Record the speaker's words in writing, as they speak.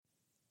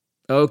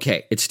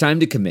Okay, it's time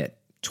to commit.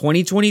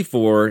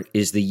 2024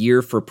 is the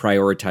year for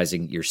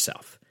prioritizing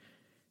yourself.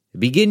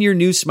 Begin your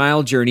new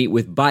smile journey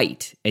with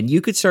Byte, and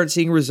you could start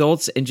seeing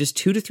results in just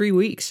 2 to 3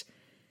 weeks.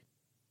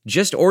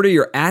 Just order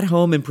your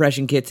at-home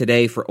impression kit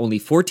today for only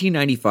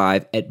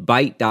 $14.95 at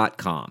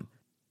Byte.com.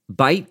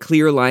 Byte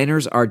clear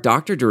liners are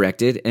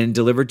doctor-directed and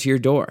delivered to your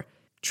door.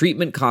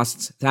 Treatment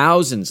costs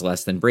thousands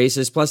less than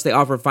braces, plus they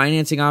offer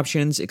financing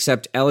options,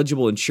 accept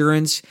eligible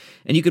insurance,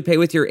 and you could pay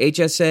with your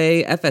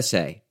HSA,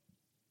 FSA.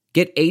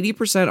 Get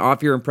 80%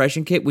 off your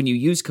impression kit when you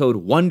use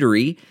code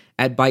WONDERY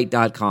at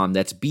Byte.com.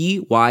 That's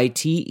BYTE.com.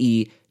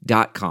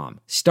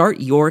 Start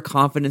your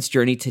confidence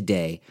journey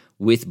today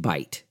with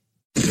Byte.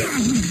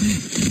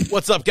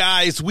 What's up,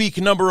 guys? Week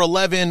number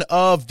 11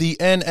 of the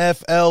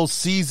NFL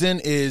season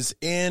is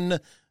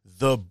in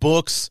the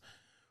books.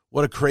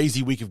 What a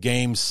crazy week of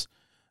games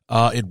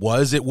it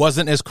was. It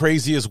wasn't as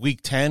crazy as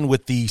week 10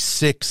 with the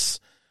 6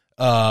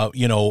 time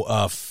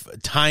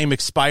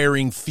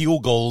expiring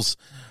field goals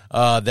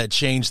that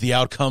changed the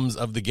outcomes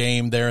of the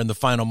game there in the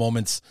final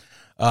moments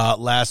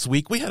last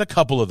week. We had a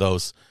couple of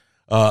those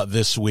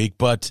this week,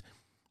 but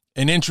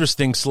an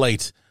interesting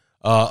slate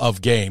of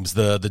games.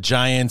 The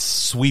Giants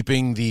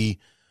sweeping the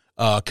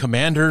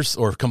Commanders,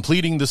 or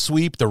completing the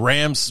sweep. The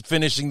Rams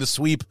finishing the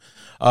sweep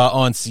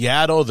on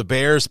Seattle. The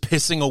Bears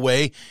pissing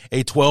away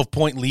a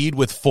 12-point lead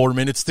with 4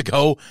 minutes to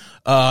go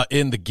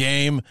in the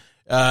game.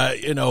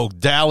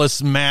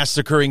 Dallas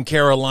massacring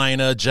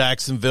Carolina,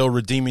 Jacksonville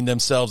redeeming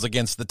themselves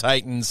against the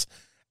Titans,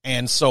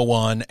 and so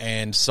on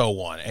and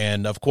so on.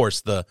 And, of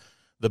course, the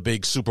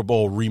big Super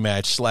Bowl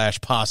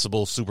rematch /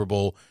 possible Super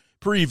Bowl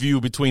preview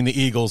between the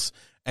Eagles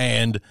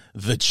and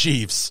the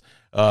Chiefs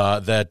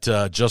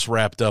that just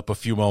wrapped up a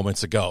few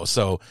moments ago.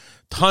 So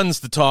tons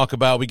to talk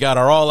about. We got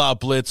our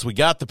all-out blitz. We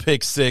got the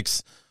pick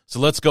 6. So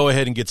let's go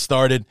ahead and get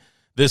started.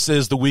 This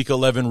is the Week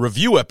 11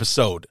 review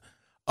episode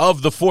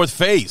of the fourth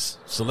phase.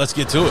 So let's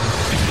get to it.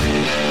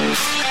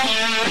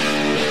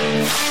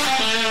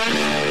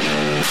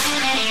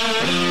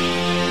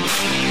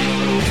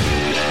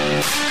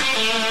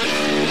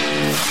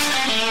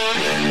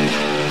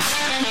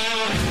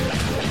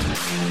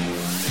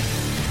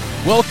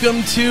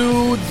 Welcome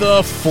to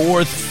the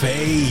fourth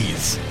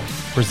phase,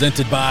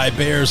 presented by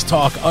Bears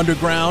Talk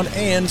Underground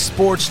and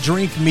Sports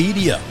Drink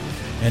Media.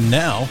 And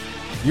now,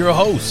 your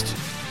host,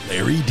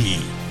 Larry D.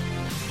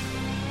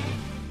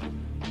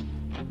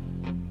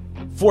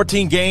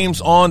 14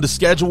 games on the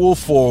schedule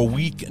for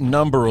week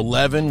number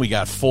 11. We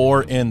got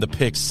 4 in the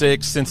pick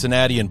 6,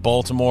 Cincinnati and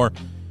Baltimore,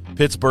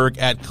 Pittsburgh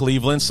at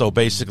Cleveland, so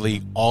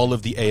basically all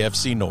of the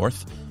AFC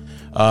North.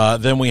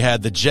 Then we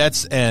had the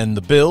Jets and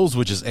the Bills,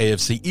 which is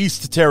AFC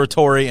East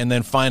territory. And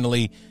then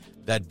finally,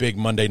 that big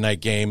Monday night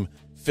game,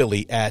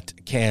 Philly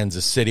at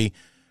Kansas City.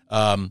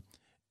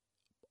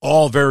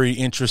 All very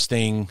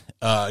interesting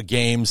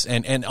games,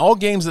 and all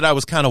games that I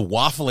was kind of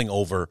waffling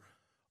over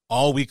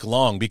all week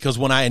long, because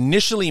when I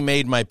initially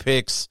made my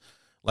picks,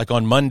 like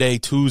on Monday,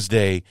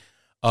 Tuesday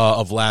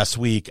of last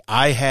week,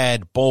 I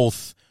had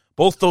both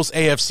those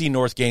AFC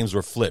North games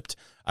were flipped.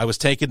 I was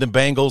taking the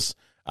Bengals.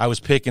 I was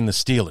picking the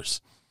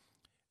Steelers.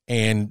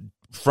 And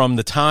from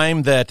the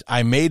time that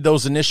I made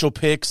those initial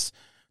picks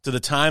to the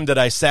time that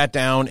I sat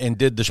down and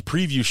did this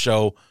preview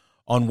show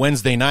on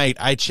Wednesday night,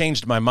 I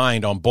changed my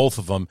mind on both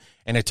of them,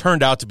 and it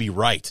turned out to be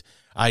right.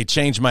 I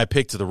changed my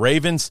pick to the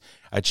Ravens.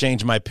 I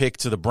changed my pick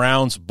to the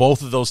Browns.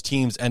 Both of those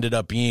teams ended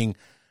up being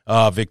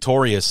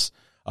victorious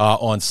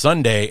on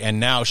Sunday, and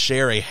now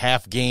share a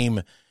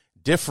half-game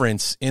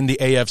difference in the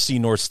AFC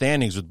North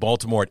standings, with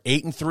Baltimore at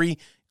 8-3,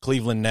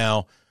 Cleveland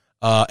now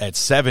at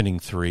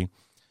 7-3.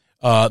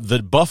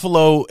 The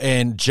Buffalo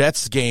and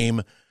Jets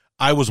game,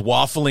 I was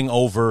waffling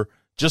over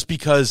just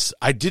because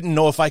I didn't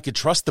know if I could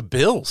trust the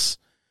Bills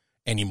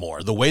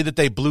anymore. The way that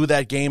they blew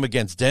that game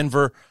against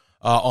Denver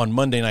on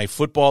Monday Night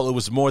Football, it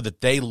was more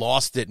that they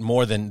lost it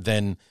more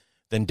than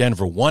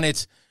Denver won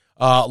it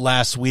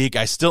last week.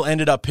 I still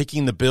ended up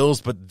picking the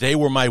Bills, but they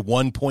were my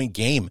 1-point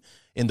game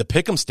in the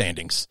pick'em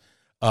standings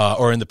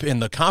or in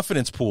the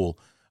confidence pool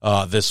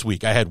this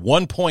week. I had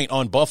 1 point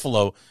on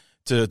Buffalo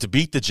to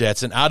beat the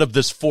Jets, and out of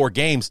this 4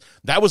 games,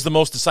 that was the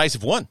most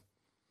decisive one.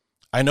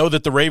 I know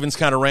that the Ravens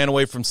kind of ran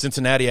away from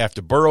Cincinnati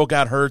after Burrow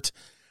got hurt,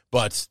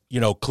 but,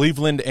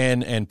 Cleveland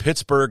and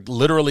Pittsburgh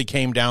literally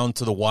came down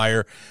to the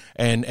wire,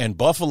 and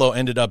Buffalo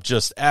ended up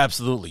just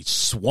absolutely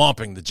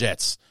swamping the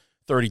Jets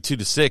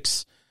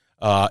 32-6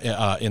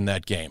 in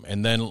that game.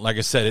 And then, like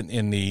I said,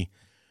 in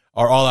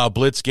our all-out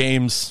blitz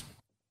games,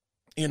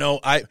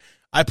 I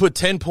put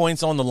 10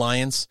 points on the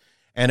Lions,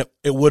 and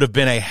it would have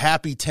been a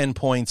happy 10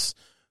 points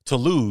to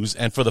lose.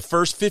 And for the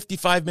first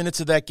 55 minutes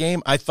of that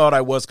game, I thought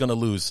I was going to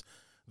lose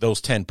those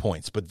 10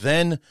 points. But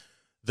then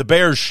the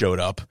Bears showed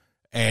up,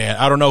 and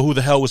I don't know who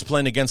the hell was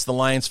playing against the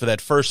Lions for that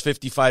first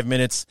 55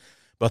 minutes,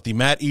 but the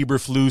Matt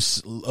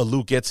Eberflus,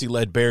 Luke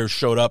Getsy-led Bears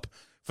showed up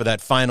for that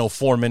final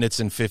 4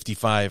 minutes and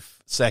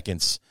 55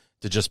 seconds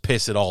to just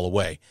piss it all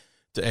away.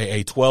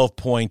 A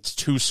 12-point,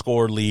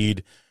 2-score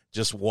lead.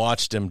 Just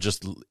watched him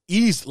just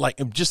easy,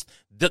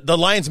 the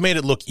Lions made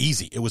it look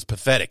easy. It was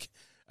pathetic.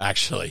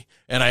 actually.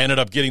 And I ended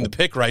up getting the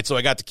pick right, so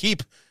I got to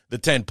keep the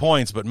 10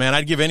 points. But, man,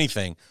 I'd give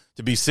anything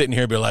to be sitting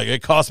here and be like,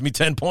 it cost me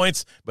 10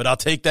 points, but I'll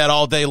take that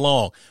all day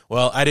long.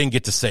 Well, I didn't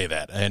get to say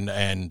that,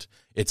 and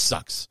it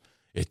sucks.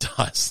 It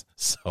does.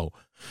 So,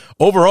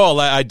 overall,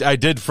 I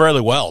did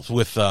fairly well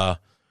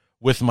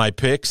with my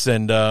picks,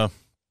 and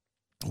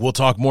we'll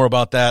talk more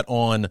about that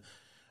on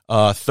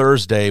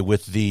Thursday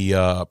with the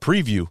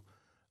preview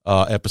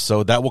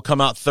episode. That will come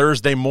out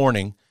Thursday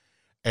morning,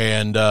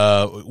 and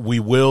we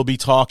will be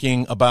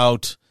talking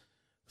about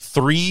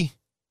 3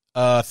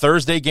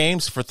 Thursday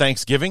games for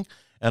Thanksgiving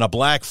and a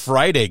Black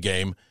Friday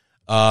game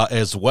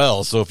as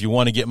well. So if you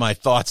want to get my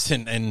thoughts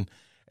and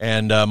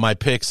my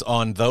picks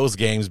on those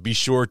games, be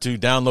sure to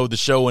download the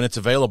show when it's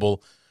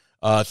available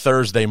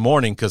Thursday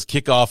morning, because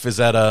kickoff is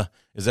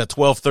at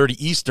 12:30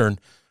 Eastern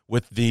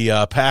with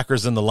the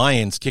Packers and the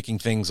Lions kicking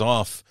things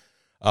off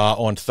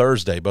on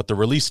Thursday. But the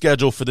release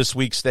schedule for this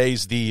week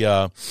stays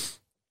the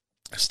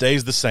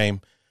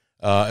same.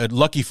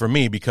 Lucky for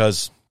me,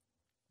 because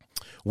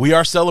we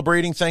are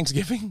celebrating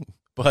Thanksgiving,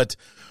 but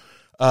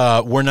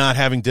we're not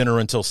having dinner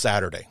until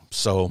Saturday.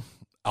 So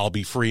I'll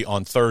be free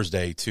on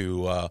Thursday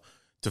to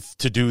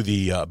do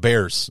the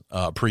Bears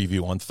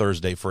preview on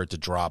Thursday for it to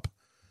drop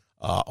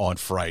on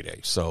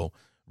Friday. So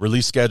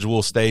release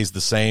schedule stays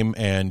the same,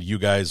 and you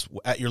guys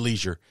at your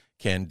leisure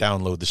can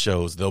download the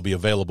shows. They'll be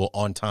available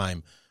on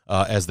time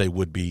as they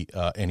would be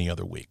any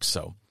other week.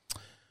 So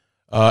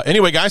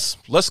anyway, guys,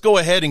 let's go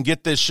ahead and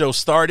get this show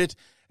started.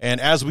 And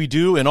as we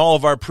do in all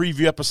of our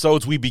preview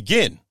episodes, we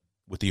begin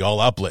with the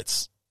All-Out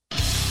Blitz.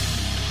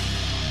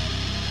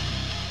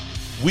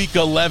 Week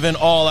 11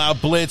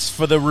 All-Out Blitz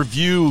for the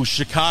review,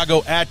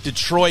 Chicago at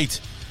Detroit.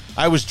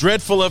 I was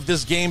dreadful of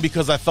this game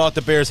because I thought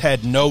the Bears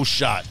had no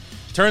shot.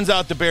 Turns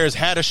out the Bears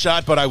had a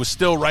shot, but I was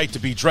still right to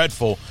be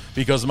dreadful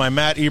because my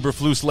Matt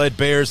Eberflus-led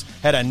Bears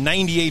had a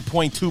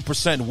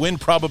 98.2% win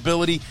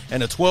probability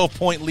and a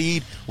 12-point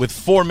lead with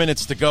 4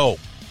 minutes to go.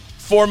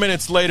 4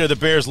 minutes later, the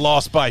Bears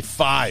lost by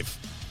 5.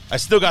 I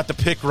still got the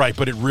pick right,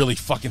 but it really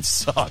fucking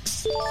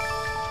sucks.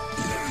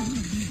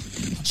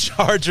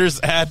 Chargers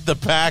at the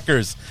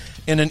Packers.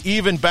 In an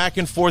even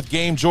back-and-forth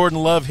game, Jordan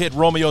Love hit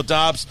Romeo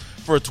Doubs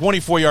for a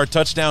 24-yard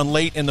touchdown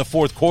late in the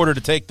fourth quarter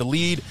to take the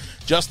lead.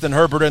 Justin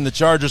Herbert and the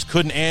Chargers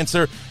couldn't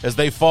answer as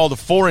they fall to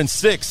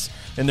 4-6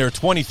 in their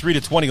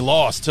 23-20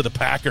 loss to the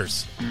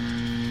Packers.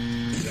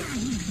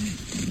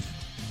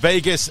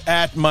 Vegas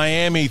at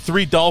Miami.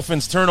 3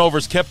 Dolphins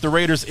turnovers kept the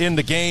Raiders in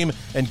the game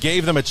and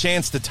gave them a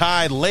chance to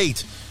tie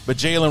late. But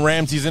Jalen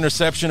Ramsey's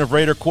interception of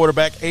Raider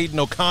quarterback Aiden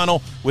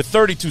O'Connell with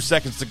 32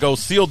 seconds to go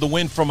sealed the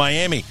win for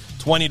Miami,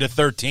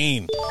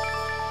 20-13.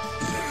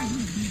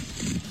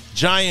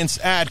 Giants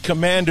at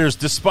Commanders.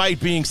 Despite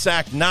being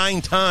sacked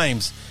 9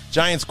 times,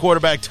 Giants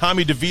quarterback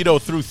Tommy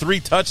DeVito threw 3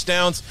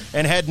 touchdowns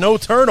and had no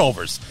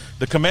turnovers.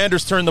 The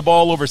Commanders turned the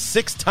ball over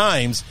 6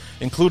 times,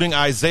 including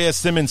Isaiah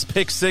Simmons'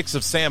 pick 6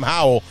 of Sam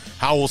Howell,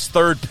 Howell's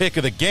 3rd pick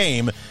of the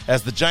game,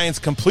 as the Giants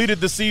completed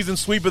the season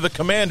sweep of the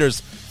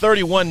Commanders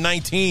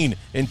 31-19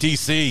 in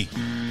D.C.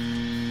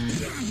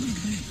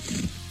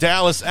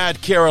 Dallas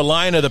at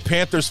Carolina. The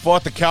Panthers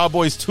fought the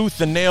Cowboys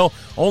tooth and nail,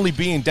 only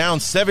being down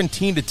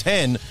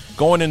 17-10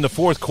 going in the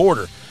fourth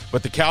quarter.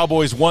 But the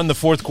Cowboys won the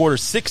fourth quarter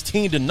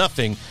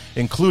 16-0,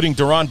 including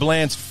Deron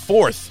Bland's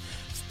 4th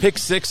pick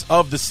 6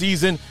 of the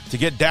season to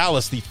get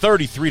Dallas the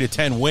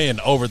 33-10 win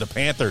over the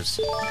Panthers.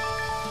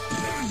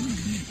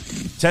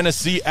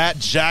 Tennessee at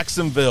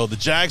Jacksonville. The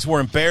Jags were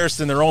embarrassed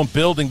in their own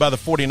building by the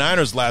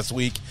 49ers last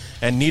week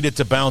and needed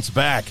to bounce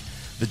back.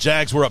 The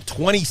Jags were up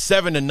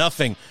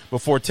 27-0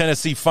 before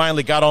Tennessee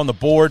finally got on the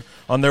board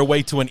on their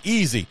way to an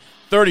easy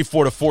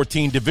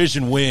 34-14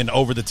 division win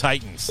over the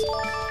Titans.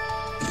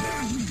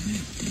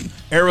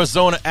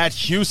 Arizona at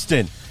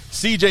Houston.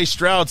 C.J.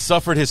 Stroud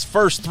suffered his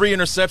first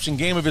 3-interception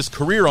game of his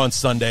career on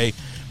Sunday,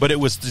 but it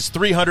was his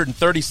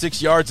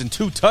 336 yards and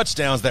 2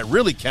 touchdowns that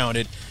really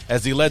counted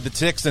as he led the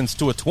Texans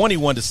to a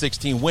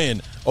 21-16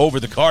 win over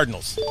the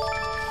Cardinals.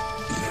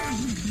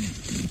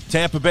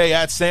 Tampa Bay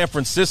at San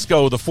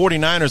Francisco. The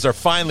 49ers are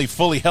finally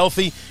fully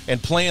healthy and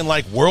playing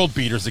like world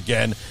beaters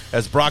again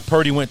as Brock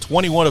Purdy went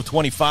 21 of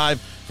 25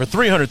 for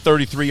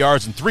 333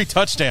 yards and 3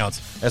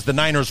 touchdowns as the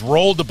Niners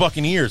rolled the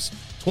Buccaneers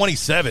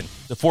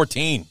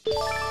 27-14.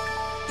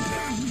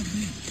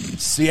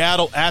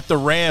 Seattle at the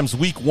Rams.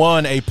 Week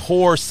 1, a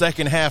poor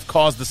second half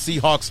caused the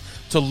Seahawks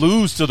to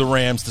lose to the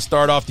Rams to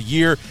start off the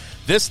year.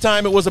 This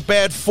time it was a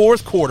bad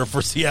fourth quarter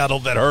for Seattle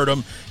that hurt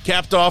them,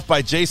 capped off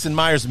by Jason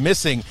Myers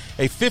missing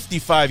a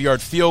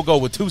 55-yard field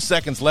goal with 2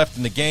 seconds left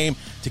in the game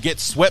to get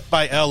swept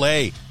by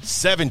L.A.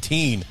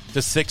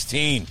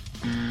 17-16.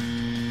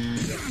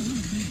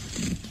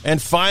 And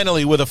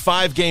finally, with a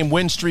 5-game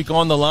win streak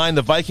on the line,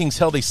 the Vikings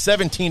held a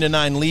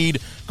 17-9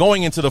 lead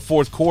going into the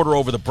fourth quarter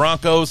over the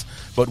Broncos.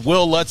 But 2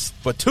 Will Lutz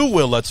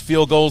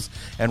field goals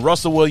and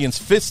Russell Wilson's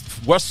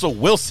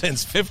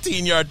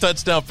 15-yard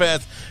touchdown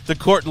pass to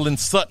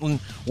Courtland Sutton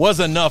was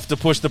enough to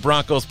push the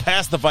Broncos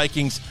past the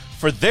Vikings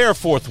for their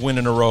 4th win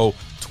in a row,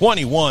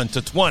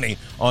 21-20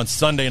 on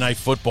Sunday Night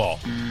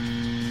Football.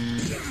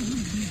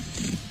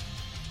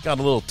 got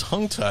a little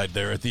tongue-tied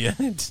there at the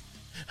end.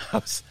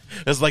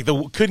 It's like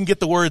couldn't get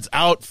the words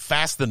out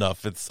fast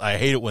enough. I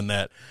hate it when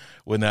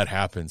that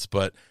happens.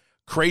 But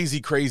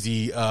crazy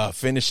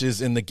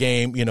finishes in the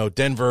game. You know,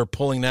 Denver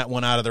pulling that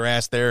one out of their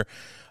ass there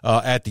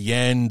at the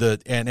end.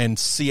 And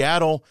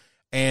Seattle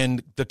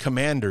and the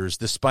Commanders,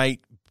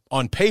 despite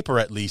on paper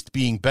at least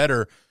being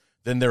better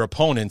than their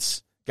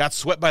opponents, got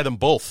swept by them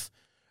both.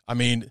 I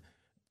mean,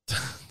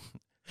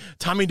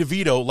 Tommy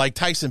DeVito, like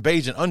Tyson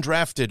Bagent,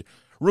 undrafted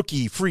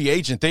rookie free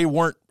agent, they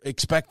weren't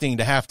expecting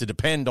to have to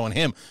depend on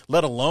him,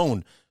 let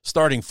alone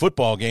starting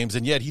football games.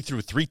 And yet he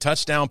threw 3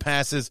 touchdown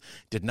passes,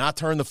 did not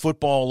turn the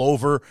football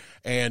over,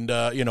 and,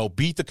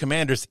 beat the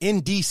Commanders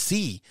in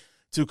D.C.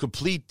 to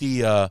complete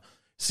the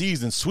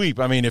season sweep.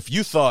 I mean, if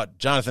you thought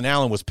Jonathan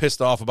Allen was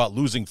pissed off about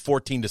losing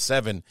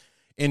 14-7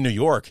 in New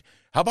York,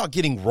 how about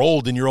getting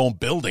rolled in your own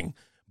building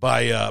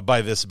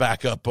by this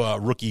backup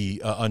rookie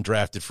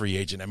undrafted free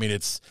agent? I mean,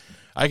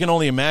 I can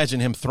only imagine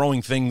him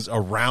throwing things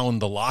around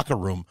the locker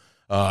room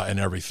and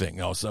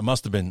everything. So it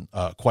must have been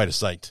quite a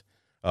sight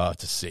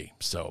to see.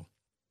 So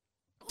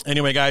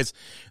anyway, guys,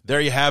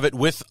 there you have it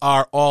with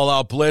our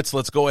all-out blitz.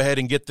 Let's go ahead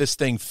and get this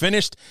thing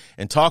finished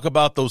and talk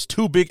about those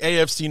 2 big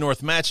AFC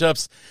North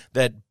matchups,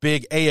 that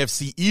big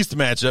AFC East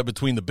matchup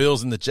between the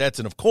Bills and the Jets,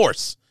 and, of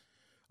course,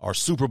 our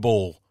Super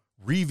Bowl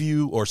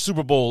review or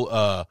Super Bowl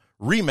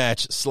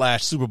rematch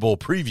 / Super Bowl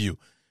preview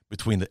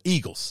between the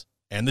Eagles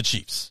and the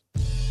Chiefs.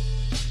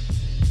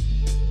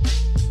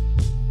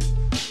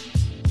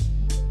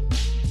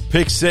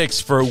 Pick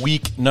 6 for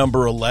week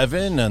number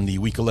 11 on the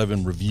week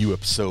 11 review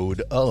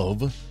episode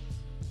of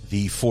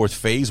the 4th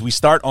phase. We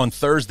start on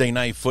Thursday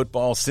Night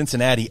Football,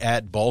 Cincinnati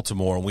at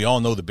Baltimore. And we all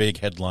know the big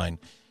headline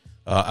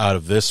out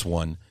of this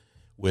one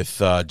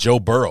with Joe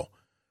Burrow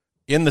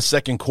in the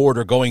second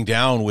quarter going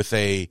down with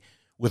a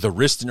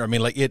wrist. I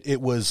mean, like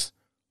it was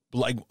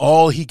like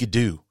all he could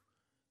do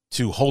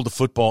to hold the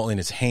football in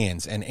his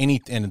hands. And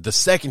the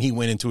second he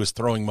went into his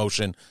throwing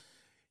motion,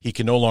 he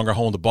can no longer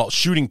hold the ball.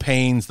 Shooting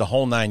pains, the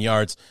whole 9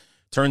 yards.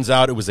 Turns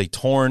out it was a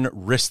torn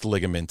wrist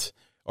ligament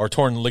or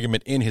torn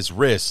ligament in his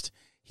wrist.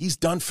 He's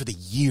done for the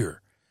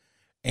year.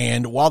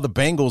 And while the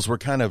Bengals were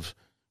kind of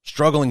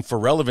struggling for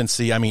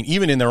relevancy, I mean,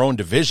 even in their own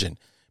division,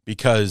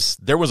 because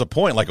there was a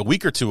point like a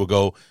week or two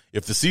ago,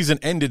 if the season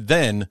ended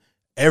then,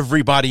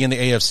 everybody in the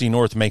AFC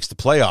North makes the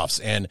playoffs.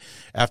 And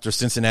after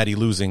Cincinnati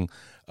losing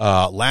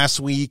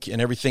last week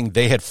and everything,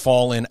 they had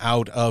fallen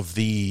out of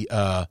the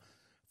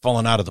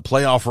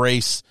playoff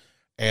race.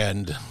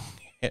 And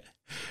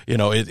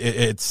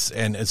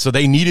and so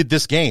they needed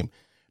this game,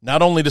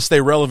 not only to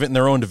stay relevant in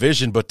their own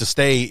division, but to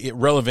stay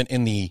relevant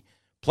in the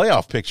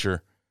playoff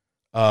picture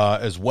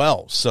as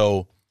well.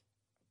 So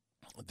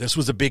this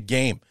was a big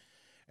game.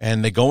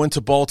 And they go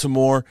into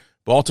Baltimore.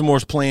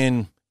 Baltimore's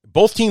playing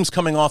both teams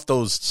coming off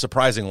those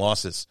surprising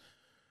losses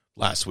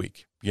last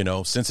week. You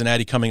know,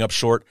 Cincinnati coming up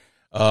short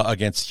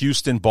against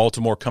Houston,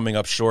 Baltimore coming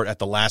up short at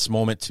the last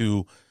moment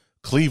to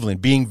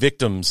Cleveland, being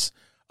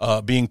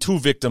two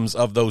victims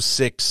of those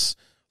 6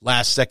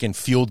 last-second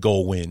field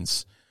goal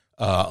wins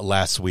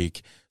last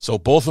week. So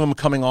both of them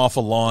coming off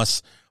a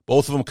loss,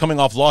 both of them coming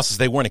off losses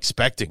they weren't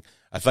expecting.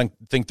 I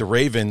think the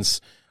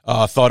Ravens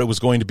thought it was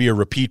going to be a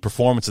repeat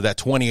performance of that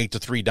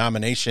 28-3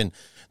 domination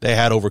they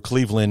had over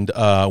Cleveland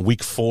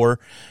week 4.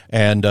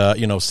 And,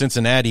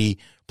 Cincinnati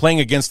playing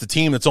against a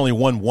team that's only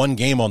won 1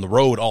 game on the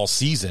road all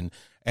season,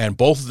 and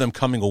both of them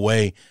coming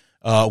away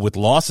with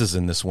losses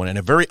in this one, and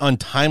a very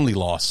untimely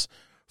loss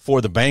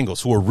for the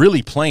Bengals, who are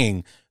really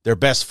playing their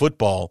best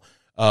football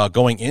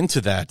going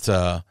into that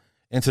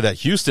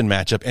Houston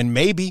matchup. And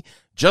maybe,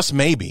 just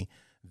maybe,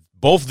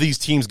 both of these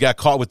teams got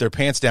caught with their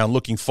pants down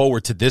looking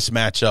forward to this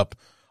matchup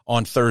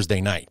on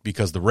Thursday night,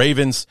 because the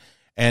Ravens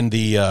and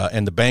the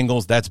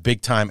Bengals, that's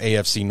big time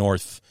AFC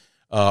North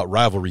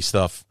rivalry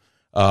stuff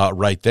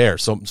right there.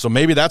 So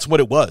maybe that's what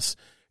it was.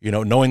 You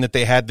know, knowing that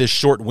they had this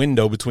short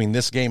window between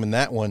this game and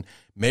that one,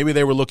 maybe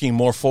they were looking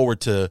more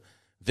forward to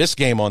this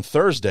game on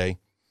Thursday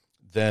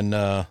than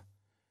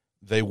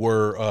they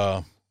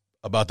were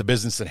about the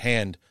business at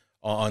hand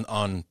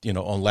on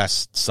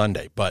last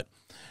Sunday. But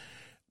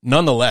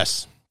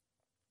nonetheless,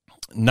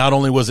 not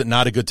only was it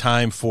not a good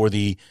time for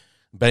the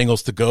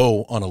Bengals to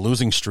go on a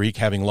losing streak,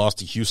 having lost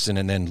to Houston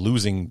and then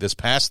losing this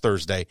past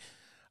Thursday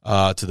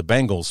to the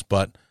Bengals,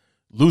 but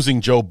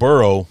losing Joe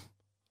Burrow,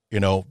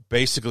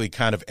 basically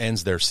kind of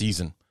ends their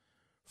season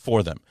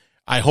for them.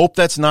 I hope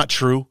that's not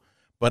true,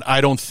 but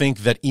I don't think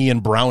that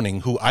Ian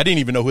Browning, who I didn't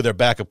even know who their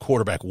backup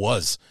quarterback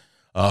was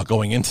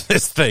going into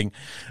this thing,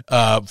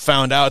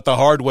 found out the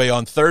hard way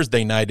on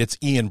Thursday night. It's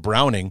Ian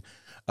Browning,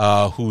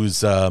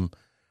 who's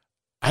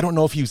I don't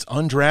know if he was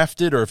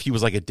undrafted or if he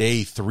was like a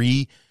day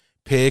 3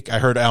 pick. I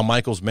heard Al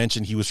Michaels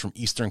mention he was from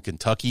Eastern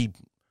Kentucky.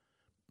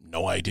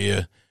 No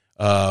idea.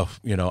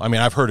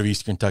 I've heard of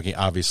Eastern Kentucky,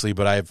 obviously,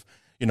 but I've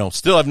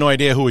still have no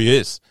idea who he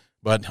is.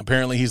 But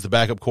apparently he's the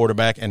backup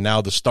quarterback and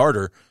now the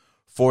starter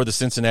for the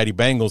Cincinnati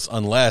Bengals,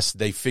 unless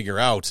they figure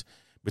out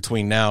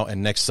between now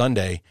and next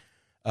Sunday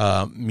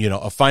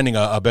finding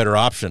a better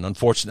option.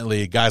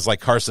 Unfortunately, guys like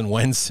Carson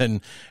Wentz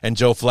and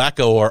Joe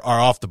Flacco are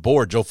off the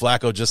board. Joe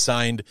Flacco just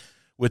signed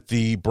with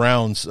the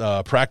Browns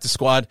practice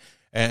squad,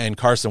 and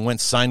Carson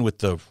Wentz signed with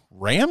the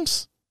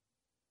Rams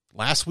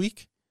last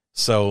week.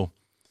 So,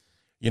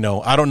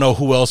 I don't know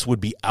who else would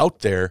be out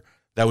there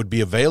that would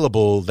be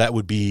available that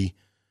would be,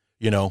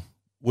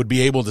 would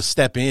be able to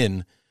step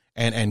in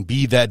and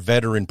be that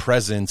veteran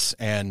presence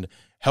and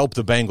help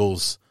the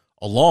Bengals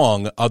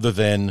along other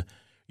than,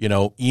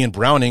 Ian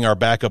Browning, our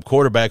backup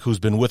quarterback who's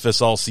been with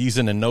us all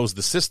season and knows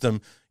the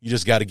system. You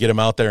just got to get him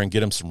out there and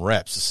get him some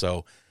reps.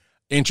 So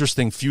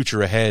interesting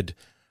future ahead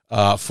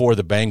for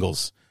the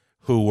Bengals,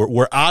 who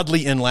were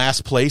oddly in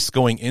last place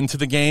going into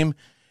the game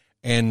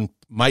and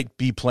might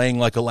be playing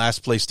like a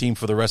last place team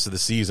for the rest of the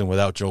season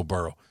without Joe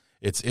Burrow.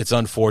 It's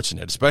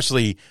unfortunate,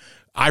 especially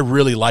I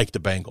really like the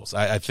Bengals.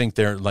 I think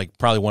they're like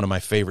probably one of my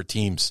favorite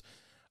teams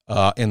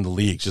in the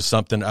league. Just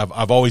something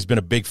I've always been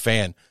a big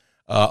fan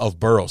of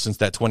Burrow since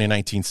that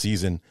 2019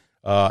 season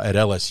at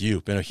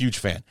LSU. Been a huge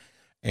fan.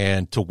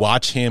 And to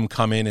watch him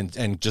come in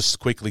and just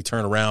quickly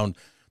turn around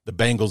the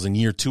Bengals in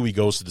year 2, he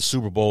goes to the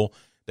Super Bowl.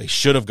 They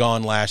should have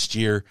gone last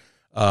year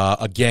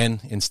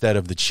again instead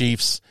of the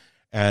Chiefs,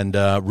 and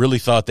really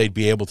thought they'd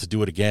be able to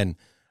do it again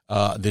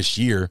this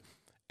year.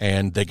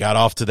 And they got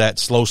off to that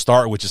slow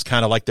start, which is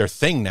kind of like their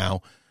thing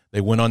now. They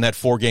went on that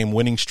 4-game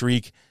winning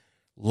streak,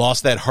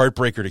 lost that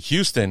heartbreaker to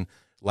Houston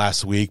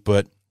last week.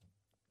 But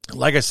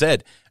like I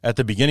said at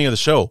the beginning of the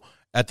show,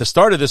 at the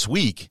start of this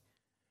week,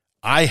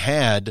 I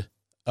had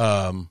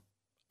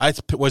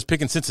was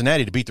picking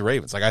Cincinnati to beat the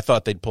Ravens. Like I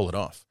thought they'd pull it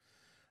off.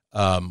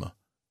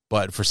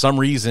 But for some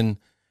reason,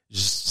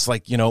 just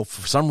like,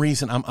 for some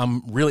reason,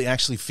 I'm really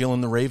actually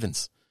feeling the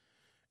Ravens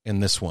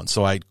in this one.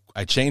 So I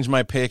changed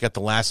my pick at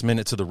the last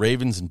minute to the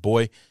Ravens, and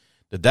boy,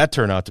 did that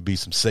turn out to be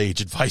some sage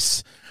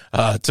advice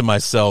to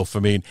myself. I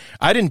mean,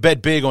 I didn't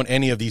bet big on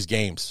any of these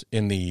games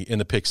in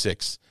the pick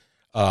six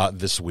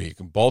this week.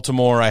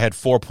 Baltimore, I had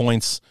 4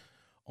 points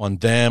on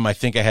them. I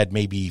think I had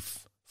maybe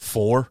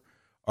 4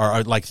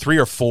 or like 3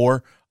 or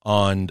 4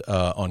 on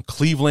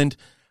Cleveland.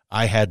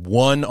 I had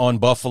 1 on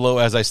Buffalo,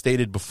 as I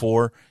stated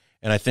before,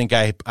 and I think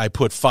I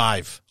put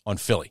 5 on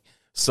Philly.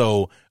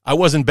 So I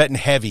wasn't betting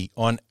heavy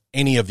on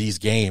any of these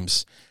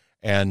games,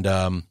 and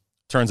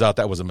turns out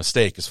that was a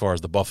mistake as far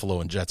as the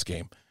Buffalo and Jets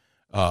game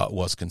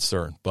was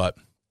concerned. But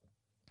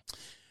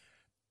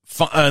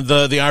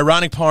the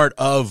ironic part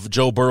of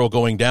Joe Burrow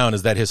going down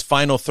is that his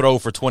final throw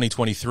for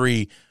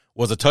 2023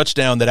 was a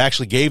touchdown that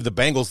actually gave the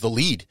Bengals the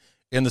lead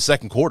in the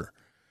second quarter.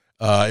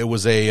 It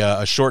was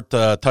a short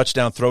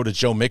touchdown throw to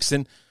Joe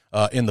Mixon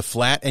in the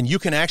flat, and you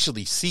can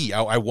actually see.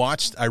 I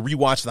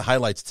rewatched the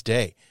highlights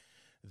today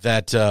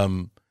that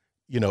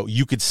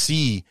you could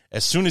see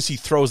as soon as he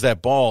throws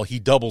that ball, he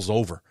doubles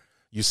over.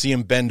 You see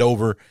him bend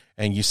over,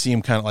 and you see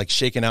him kind of like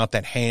shaking out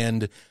that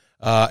hand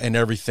and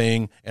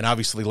everything. And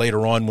obviously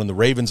later on when the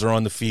Ravens are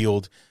on the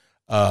field,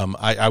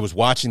 I was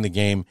watching the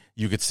game.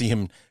 You could see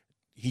him.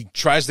 He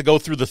tries to go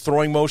through the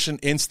throwing motion,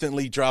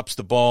 instantly drops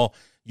the ball.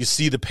 You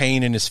see the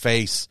pain in his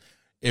face.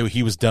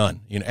 He was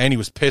done, and he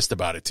was pissed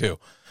about it too.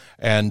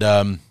 And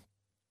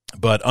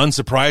but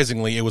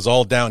unsurprisingly, it was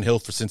all downhill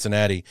for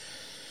Cincinnati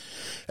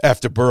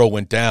after Burrow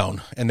went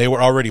down, and they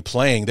were already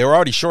playing. They were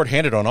already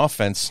shorthanded on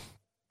offense.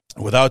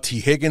 Without T.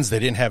 Higgins, they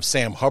didn't have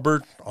Sam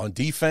Hubbard on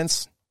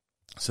defense,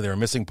 so they were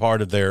missing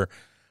part of their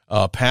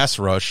pass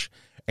rush.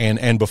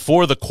 And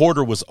before the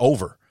quarter was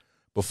over,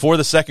 before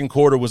the second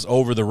quarter was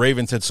over, the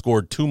Ravens had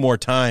scored 2 more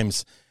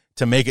times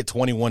to make it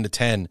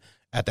 21-10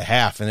 at the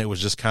half, and it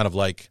was just kind of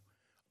like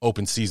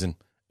open season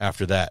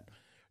after that.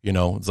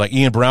 It's like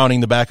Ian Browning,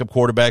 the backup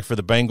quarterback for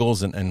the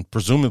Bengals, and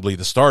presumably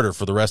the starter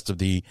for the rest of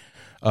the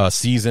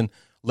season,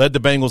 led the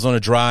Bengals on a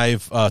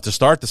drive to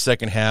start the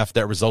second half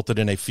that resulted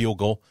in a field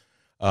goal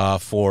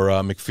for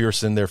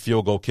McPherson, their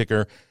field goal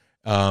kicker,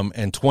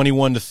 and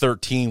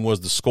 21-13 was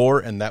the score,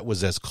 and that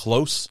was as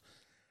close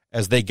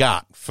as they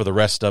got for the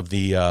rest of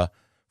the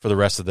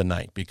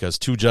night, because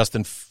 2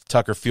 Justin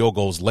Tucker field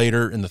goals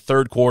later in the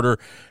third quarter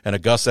and a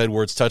Gus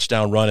Edwards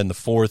touchdown run in the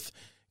fourth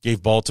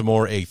gave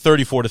Baltimore a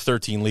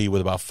 34-13 lead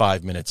with about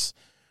 5 minutes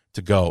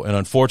to go. And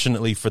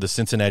unfortunately for the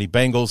Cincinnati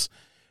Bengals,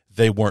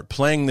 they weren't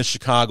playing the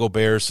Chicago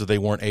Bears, so they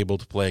weren't able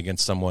to play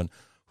against someone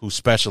who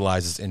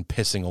specializes in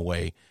pissing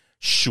away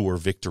sure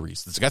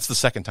victories. That's the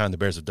second time the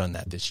Bears have done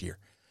that this year.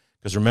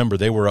 Because remember,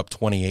 they were up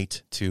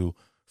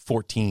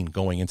 28-14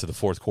 going into the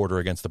fourth quarter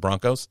against the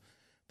Broncos.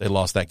 They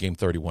lost that game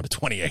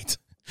 31-28.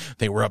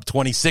 They were up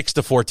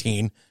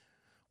 26-14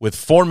 with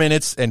 4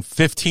 minutes and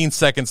 15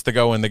 seconds to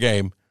go in the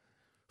game.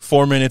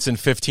 4 minutes and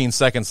 15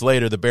 seconds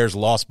later, the Bears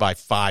lost by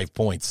 5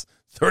 points,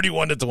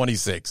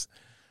 31-26.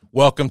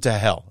 Welcome to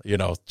hell,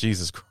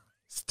 Jesus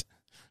Christ.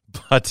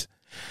 But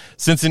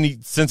since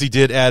he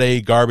did add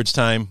a garbage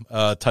time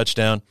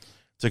touchdown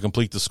to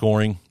complete the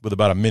scoring with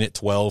about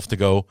 1:12 to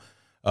go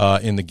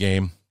in the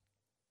game,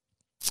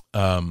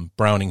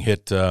 Browning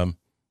hit, I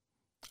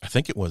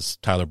think it was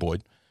Tyler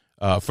Boyd,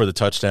 for the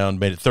touchdown,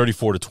 made it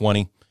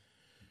 34-20.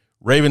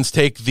 Ravens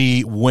take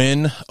the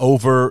win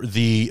over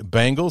the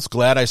Bengals.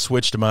 Glad I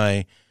switched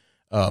my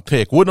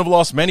pick. Wouldn't have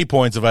lost many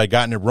points if I had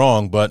gotten it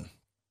wrong, but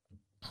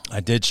I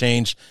did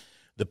change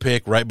the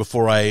pick right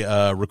before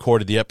I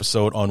recorded the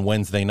episode on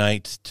Wednesday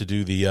night to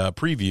do the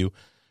preview,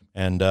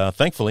 and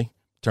thankfully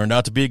turned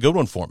out to be a good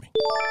one for me.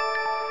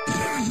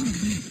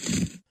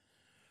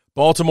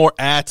 Baltimore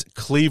at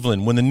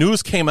Cleveland. When the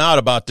news came out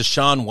about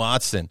Deshaun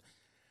Watson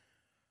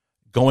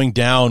going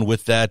down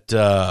with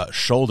that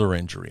shoulder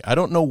injury, I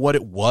don't know what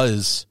it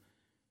was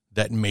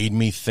that made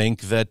me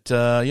think that,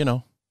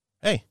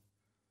 hey,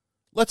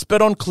 let's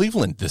bet on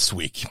Cleveland this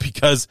week.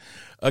 Because,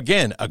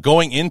 again,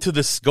 going into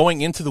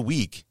the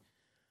week,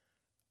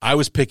 I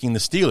was picking the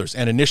Steelers.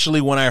 And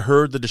initially when I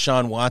heard the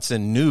Deshaun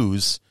Watson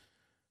news,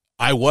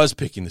 I was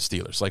picking the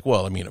Steelers. Like,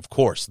 well, I mean, of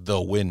course,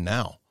 they'll win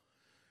now.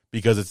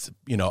 Because it's,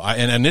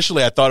 and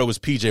initially I thought it was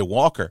P.J.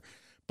 Walker.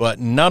 But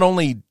not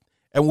only,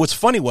 and what's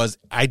funny was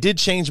I did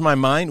change my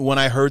mind when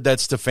I heard that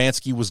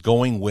Stefanski was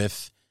going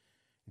with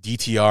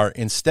DTR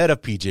instead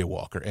of P.J.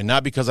 Walker. And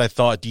not because I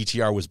thought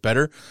DTR was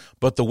better,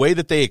 but the way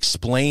that they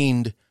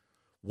explained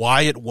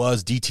why it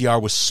was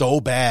DTR was so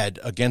bad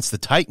against the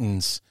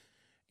Titans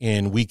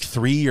in week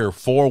 3 or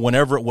 4,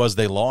 whenever it was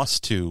they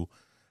lost to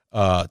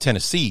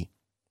Tennessee.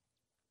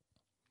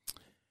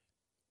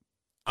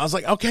 I was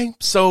like, okay,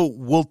 so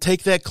we'll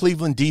take that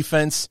Cleveland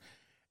defense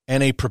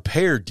and a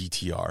prepared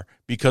DTR,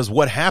 because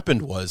what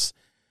happened was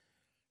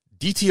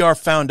DTR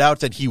found out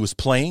that he was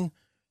playing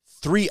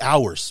 3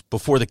 hours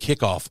before the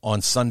kickoff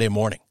on Sunday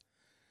morning.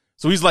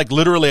 So he's like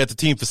literally at the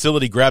team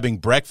facility grabbing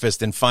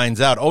breakfast and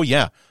finds out, oh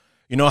yeah,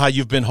 you know how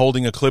you've been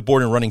holding a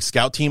clipboard and running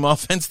scout team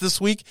offense this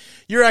week?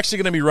 You're actually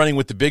going to be running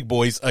with the big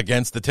boys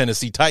against the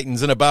Tennessee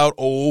Titans in about,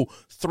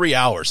 3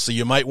 hours. So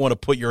you might want to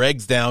put your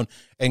eggs down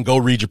and go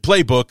read your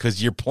playbook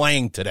because you're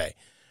playing today.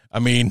 I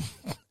mean,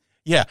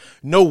 yeah,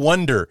 no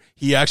wonder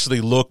he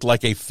actually looked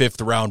like a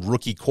 5th-round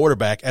rookie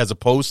quarterback as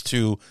opposed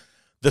to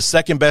the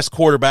second-best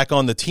quarterback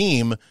on the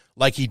team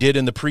like he did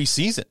in the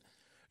preseason.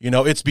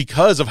 It's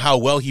because of how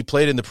well he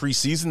played in the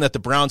preseason that the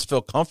Browns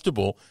felt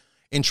comfortable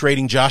in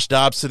trading Josh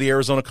Dobbs to the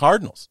Arizona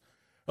Cardinals.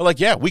 They're like,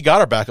 yeah, we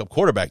got our backup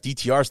quarterback.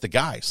 DTR's the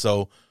guy,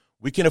 so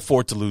we can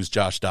afford to lose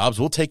Josh Dobbs.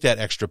 We'll take that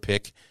extra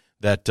pick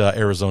that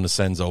Arizona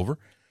sends over.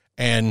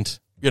 And,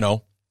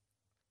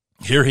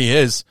 here he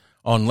is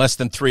on less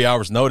than 3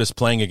 hours' notice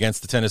playing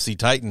against the Tennessee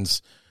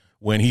Titans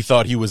when he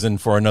thought he was in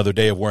for another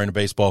day of wearing a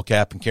baseball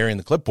cap and carrying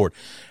the clipboard.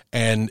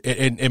 And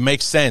it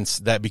makes sense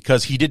that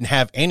because he didn't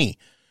have any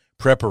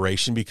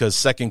preparation, because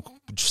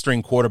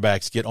second-string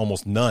quarterbacks get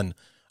almost none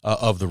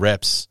of the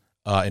reps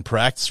in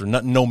practice, or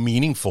no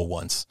meaningful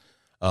ones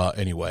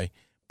anyway.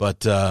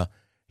 But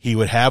he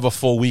would have a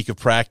full week of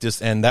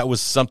practice, and that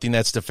was something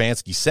that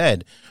Stefanski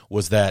said,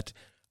 was that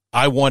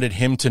I wanted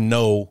him to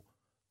know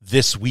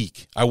this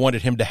week. I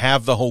wanted him to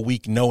have the whole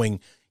week knowing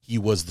he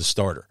was the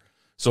starter.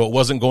 So it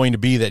wasn't going to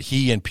be that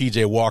he and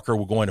P.J. Walker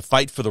were going to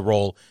fight for the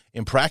role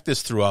in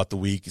practice throughout the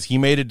week. He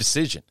made a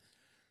decision.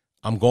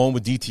 I'm going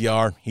with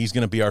DTR. He's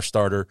going to be our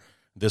starter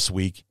this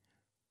week.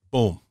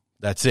 Boom.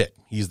 That's it.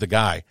 He's the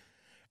guy.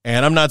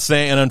 And I'm not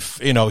saying,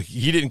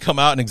 he didn't come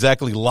out and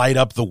exactly light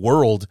up the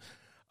world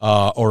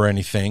or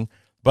anything,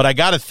 but I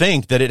got to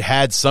think that it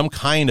had some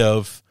kind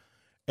of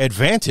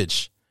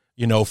advantage,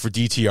 for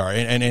DTR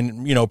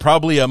and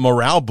probably a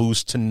morale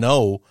boost to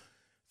know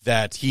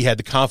that he had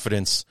the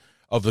confidence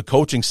of the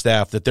coaching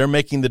staff that they're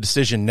making the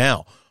decision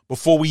now.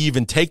 Before we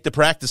even take the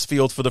practice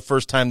field for the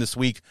first time this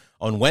week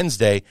on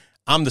Wednesday,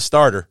 I'm the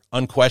starter,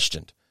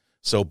 unquestioned.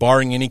 So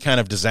barring any kind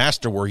of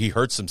disaster where he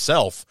hurts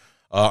himself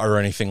or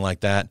anything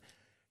like that,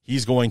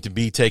 he's going to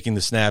be taking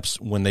the snaps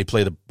when they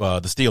play the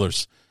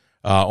Steelers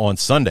on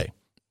Sunday.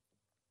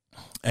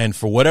 And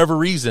for whatever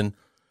reason,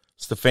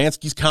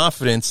 Stefanski's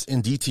confidence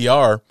in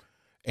DTR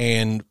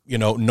and,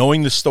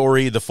 knowing the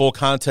story, the full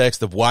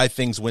context of why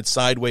things went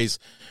sideways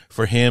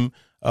for him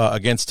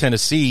against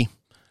Tennessee,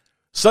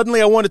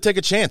 suddenly I wanted to take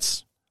a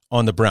chance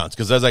on the Browns.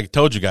 Because as I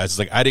told you guys, it's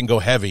like I didn't go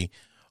heavy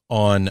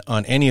on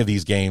any of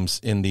these games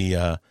in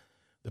the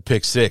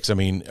pick six. I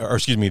mean, or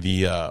excuse me,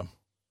 this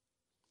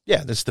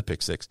is the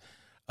pick six.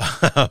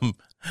 I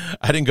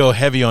didn't go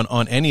heavy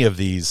on any of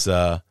these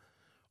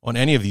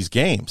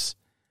games.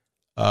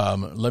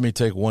 Let me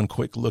take one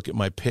quick look at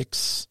my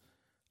picks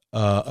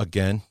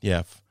again.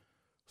 Yeah,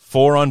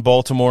 4 on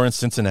Baltimore and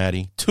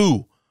Cincinnati,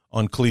 2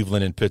 on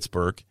Cleveland and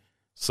Pittsburgh.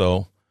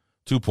 So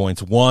 2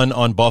 points. 1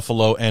 on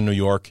Buffalo and New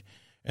York,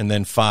 and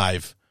then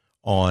 5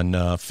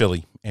 on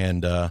Philly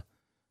and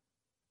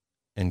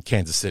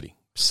Kansas City.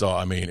 So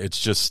I mean, it's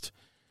just.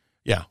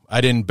 Yeah, I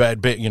didn't bet,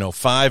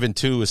 5 and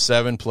 2 is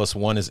 7, plus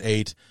 1 is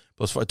 8,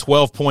 plus 4,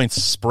 12 points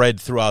spread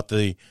throughout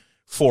the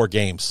 4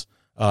 games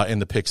in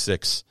the pick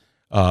six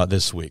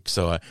this week.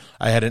 So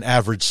I had an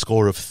average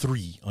score of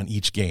 3 on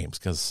each game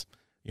because,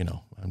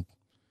 I'm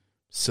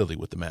silly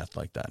with the math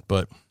like that.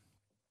 But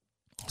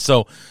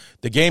so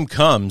the game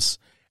comes,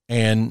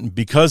 and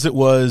because it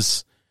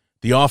was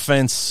the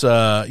offense,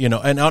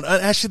 and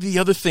actually the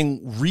other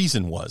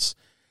reason was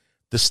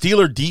the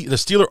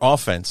Steeler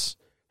offense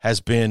has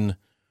been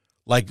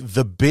like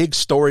the big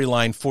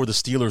storyline for the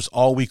Steelers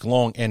all week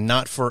long, and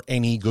not for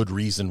any good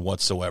reason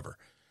whatsoever.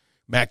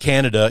 Matt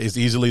Canada is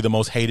easily the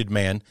most hated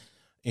man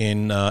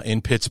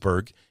in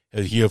Pittsburgh.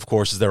 He, of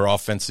course, is their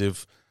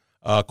offensive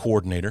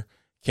coordinator.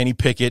 Kenny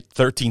Pickett,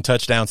 13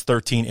 touchdowns,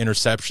 13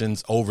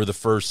 interceptions over the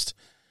first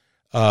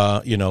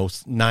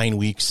 9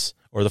 weeks,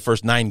 or the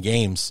first 9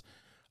 games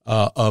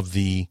of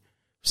the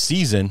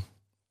season.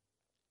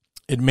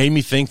 It made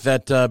me think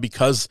that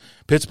because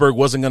Pittsburgh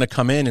wasn't going to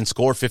come in and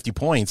score 50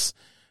 points,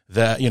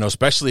 that,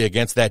 especially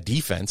against that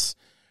defense,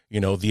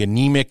 the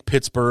anemic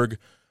Pittsburgh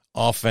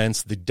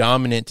offense, the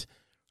dominant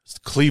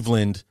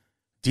Cleveland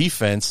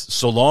defense,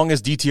 so long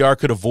as DTR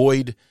could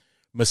avoid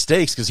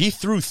mistakes, because he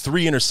threw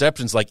 3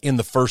 interceptions like in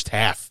the first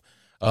half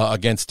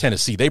against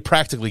Tennessee. They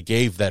practically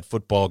gave that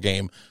football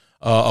game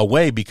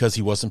away because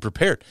he wasn't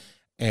prepared.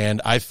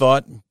 And I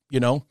thought,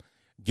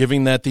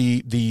 giving that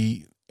the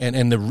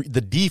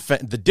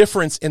defense, the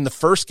difference in the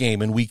first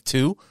game in week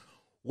 2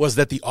 was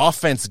that the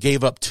offense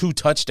gave up 2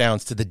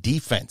 touchdowns to the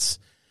defense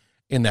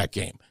in that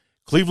game.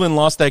 Cleveland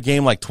lost that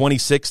game like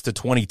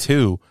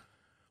 26-22,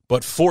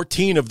 but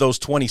 14 of those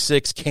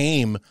 26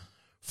 came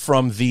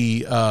from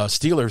the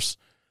Steelers.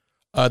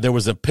 There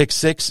was a pick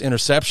 6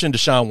 interception.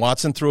 Deshaun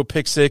Watson threw a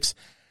pick 6,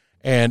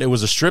 and it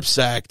was a strip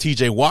sack.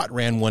 TJ Watt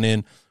ran one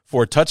in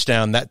for a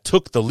touchdown that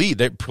took the lead.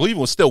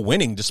 Cleveland was still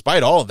winning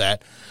despite all of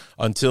that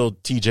until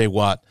TJ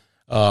Watt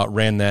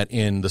ran that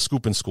in the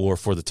scoop and score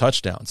for the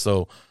touchdown.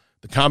 So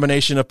the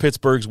combination of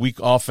Pittsburgh's weak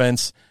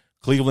offense,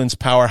 Cleveland's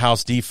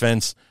powerhouse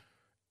defense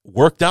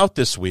worked out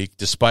this week,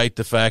 despite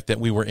the fact that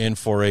we were in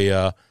for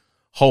a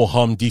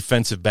ho-hum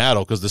defensive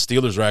battle, because the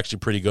Steelers are actually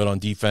pretty good on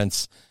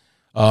defense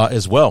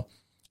as well.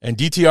 And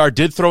DTR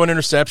did throw an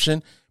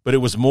interception, but it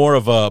was more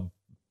of a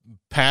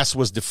pass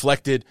was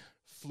deflected,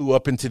 flew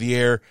up into the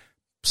air,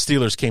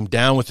 Steelers came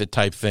down with it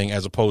type thing,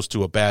 as opposed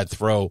to a bad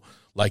throw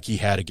like he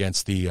had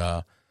against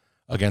the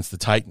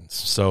Titans.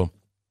 So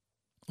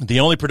the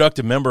only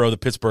productive member of the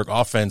Pittsburgh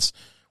offense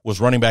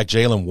was running back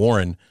Jaylen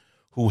Warren,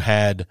 who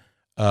had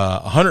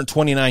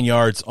 129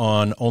 yards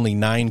on only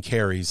 9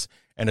 carries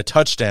and a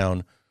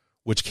touchdown,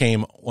 which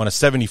came on a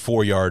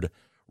 74-yard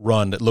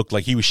run that looked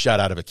like he was shot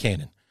out of a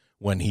cannon.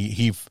 When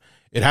it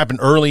happened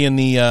early in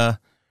the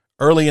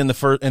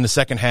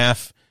second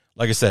half.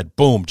 Like I said,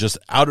 boom, just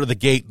out of the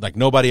gate, like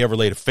nobody ever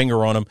laid a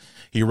finger on him.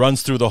 He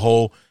runs through the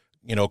hole,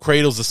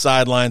 cradles the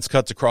sidelines,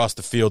 cuts across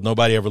the field.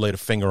 Nobody ever laid a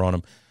finger on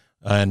him.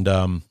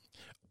 And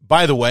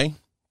by the way,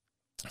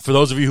 for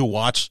those of you who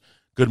watch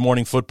Good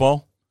Morning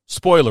Football,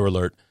 spoiler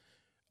alert,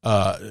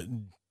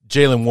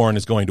 Jaylen Warren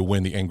is going to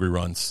win the Angry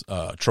Runs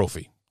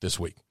trophy this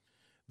week.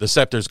 The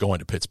scepter's going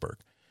to Pittsburgh,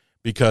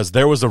 because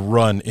there was a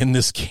run in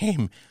this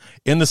game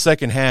in the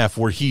second half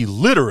where he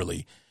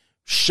literally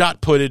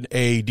shot-putted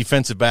a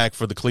defensive back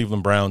for the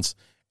Cleveland Browns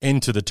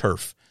into the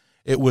turf.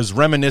 It was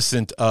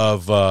reminiscent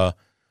of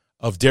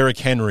Derrick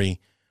Henry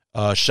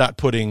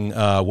shot-putting,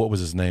 what was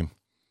his name?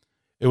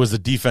 It was the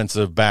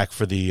defensive back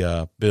for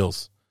the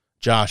Bills,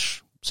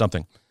 Josh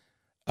something.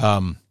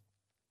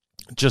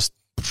 Just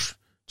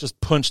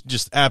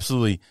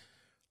absolutely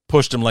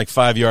pushed him like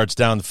 5 yards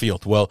down the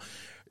field. Well,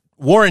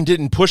 Warren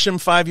didn't push him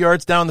 5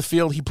 yards down the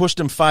field. He pushed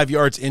him 5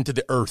 yards into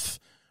the earth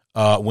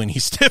when he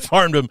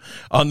stiff-armed him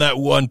on that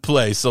one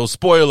play. So,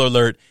 spoiler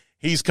alert,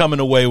 he's coming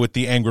away with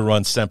the Angry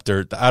Run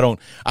scepter. I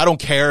don't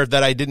care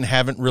that I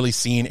haven't really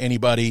seen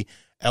anybody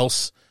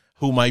else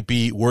who might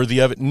be worthy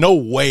of it. No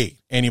way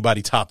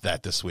anybody topped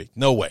that this week.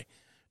 No way.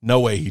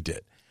 No way he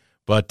did.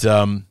 But,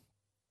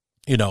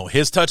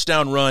 his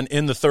touchdown run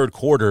in the third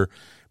quarter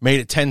made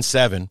it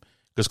 10-7,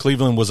 because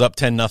Cleveland was up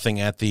 10-0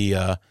 at the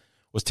up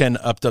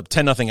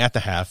 10-0 at the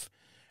half,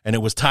 and it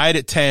was tied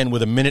at 10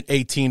 with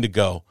 1:18 to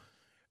go.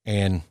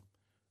 And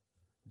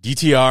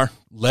DTR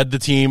led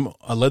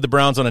the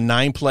Browns on a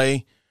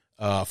 9-play,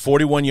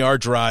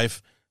 41-yard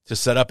drive to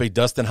set up a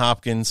Dustin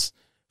Hopkins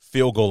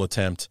field goal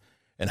attempt,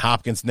 and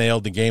Hopkins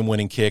nailed the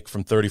game-winning kick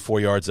from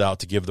 34 yards out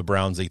to give the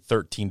Browns a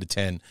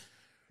 13-10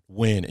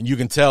 win. And you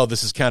can tell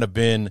this has kind of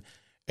been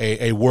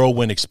a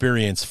whirlwind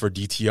experience for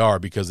DTR,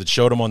 because it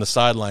showed him on the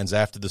sidelines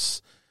after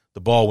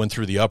the ball went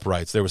through the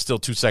uprights. There was still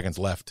 2 seconds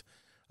left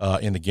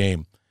in the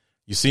game.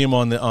 You see him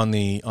on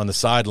the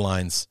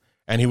sidelines,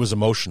 and he was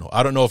emotional.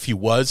 I don't know if he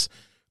was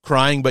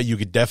crying, but you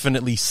could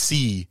definitely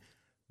see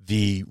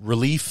the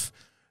relief,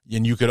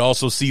 and you could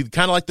also see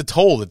kind of like the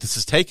toll that this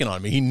has taken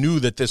on him. He knew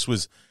that this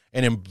was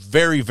a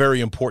very,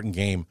 very important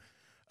game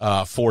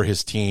for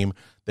his team.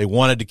 They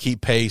wanted to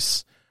keep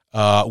pace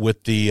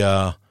with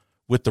the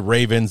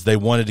Ravens. They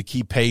wanted to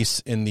keep pace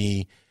in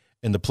the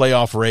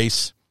playoff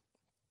race,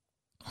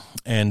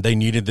 and they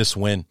needed this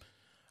win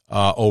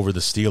over the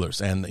Steelers.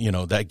 And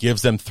that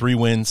gives them 3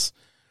 wins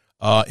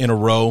in a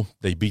row.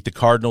 They beat the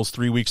Cardinals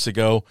 3 weeks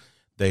ago.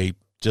 They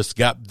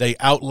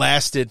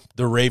outlasted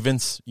the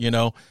Ravens,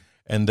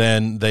 and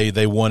then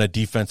they won a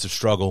defensive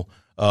struggle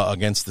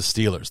against the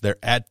Steelers. They're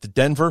at the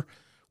Denver,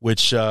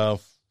 which a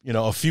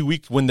few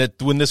weeks when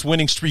this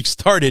winning streak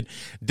started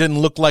didn't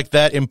look like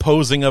that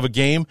imposing of a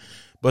game,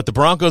 but the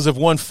Broncos have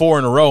won 4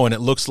 in a row, and it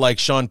looks like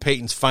Sean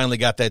Payton's finally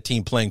got that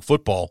team playing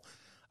football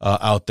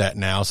out that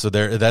now. So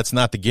that's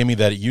not the gimme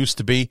that it used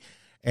to be.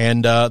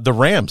 And the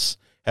Rams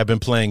have been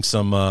playing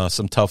some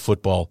tough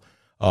football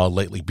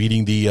lately,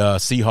 beating the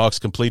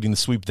Seahawks, completing the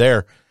sweep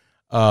there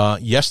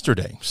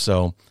yesterday.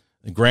 So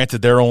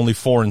granted, they're only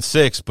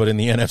 4-6, but in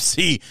the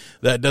NFC,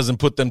 that doesn't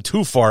put them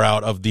too far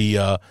out of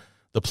the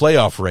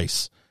playoff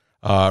race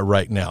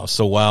right now.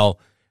 So while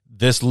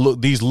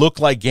these look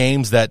like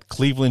games that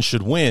Cleveland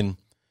should win,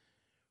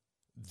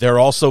 they're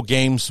also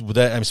games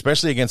that,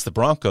 especially against the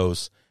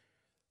Broncos,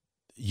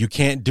 you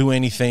can't do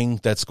anything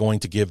that's going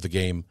to give the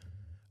game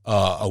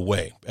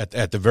away.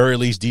 At the very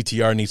least,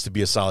 DTR needs to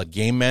be a solid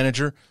game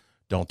manager.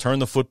 Don't turn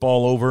the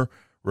football over.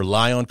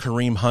 Rely on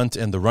Kareem Hunt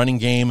and the running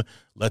game.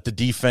 Let the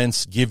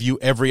defense give you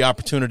every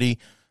opportunity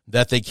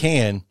that they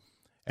can,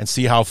 and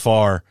see how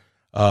far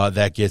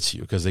that gets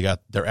you. Because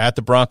they're at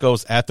the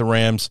Broncos, at the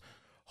Rams,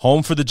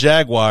 home for the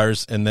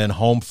Jaguars, and then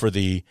home for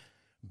the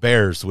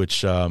Bears,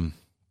 which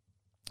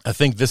I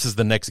think this is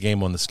the next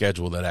game on the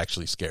schedule that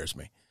actually scares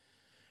me.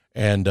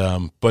 And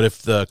but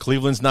if the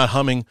Cleveland's not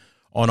humming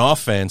on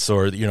offense,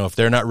 or if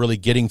they're not really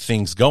getting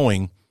things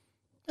going,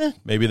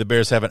 maybe the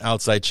Bears have an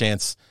outside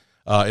chance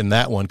in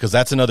that one, because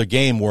that's another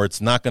game where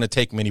it's not going to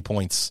take many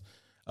points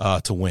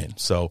to win.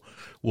 So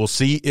we'll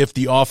see if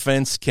the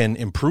offense can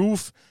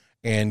improve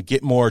and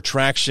get more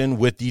traction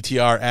with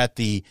DTR at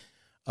the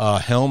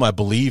helm. I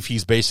believe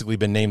he's basically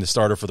been named the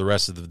starter for the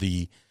rest of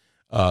the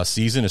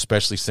season,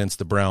 especially since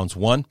the Browns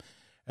won.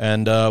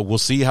 And we'll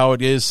see how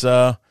it is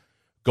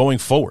going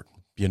forward.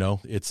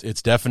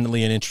 It's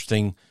definitely an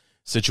interesting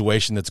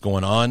situation that's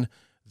going on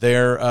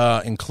there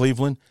in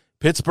Cleveland.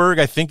 Pittsburgh,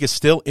 I think, is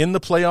still in the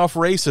playoff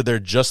race, so they're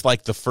just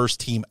like the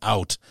first team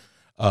out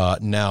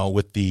now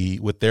with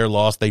their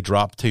loss. They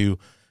dropped to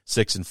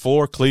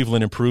 6-4.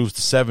 Cleveland improves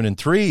to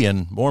 7-3,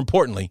 and more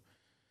importantly,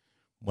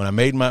 when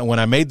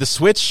I made the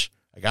switch,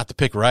 I got the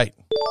pick right.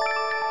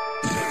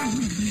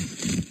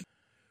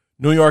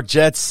 New York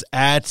Jets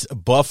at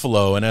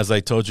Buffalo, and as I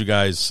told you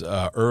guys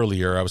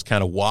earlier, I was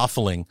kind of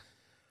waffling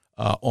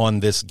on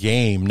this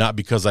game, not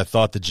because I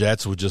thought the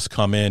Jets would just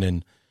come in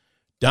and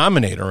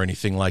dominate or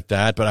anything like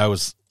that, but I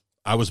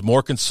was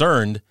more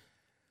concerned,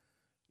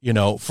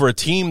 for a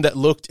team that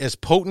looked as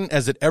potent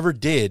as it ever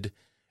did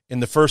in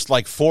the first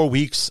 4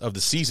 weeks of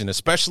the season,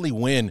 especially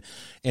when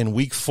in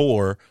week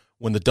 4,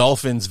 when the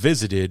Dolphins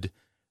visited,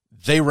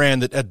 they ran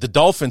the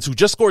Dolphins, who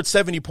just scored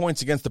 70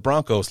 points against the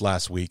Broncos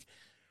last week,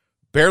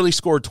 barely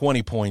scored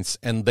 20 points,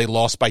 and they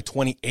lost by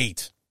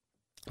 28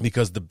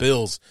 because the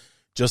Bills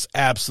just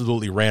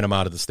absolutely ran them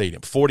out of the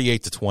stadium,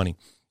 48-20.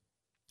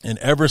 And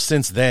ever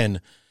since then,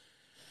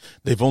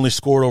 they've only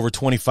scored over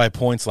 25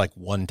 points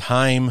one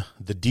time.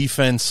 The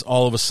defense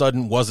all of a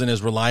sudden wasn't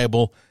as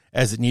reliable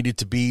as it needed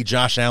to be.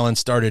 Josh Allen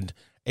started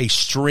a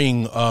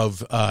string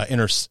of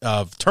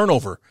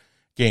turnover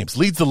games.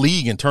 Leads the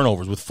league in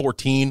turnovers with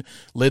 14,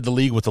 led the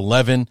league with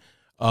 11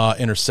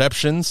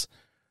 interceptions.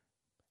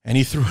 And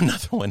he threw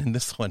another one in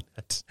this one.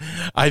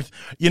 I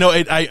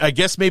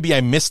guess maybe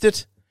I missed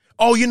it.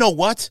 Oh, you know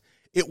what?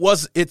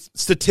 It's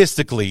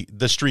statistically,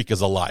 the streak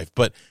is alive,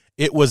 but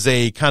it was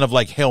a kind of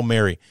Hail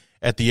Mary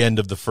at the end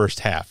of the first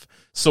half.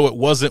 So it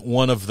wasn't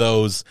one of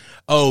those,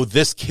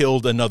 this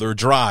killed another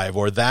drive,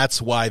 or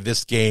that's why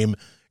this game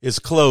is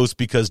close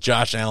because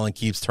Josh Allen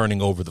keeps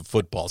turning over the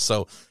football.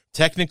 So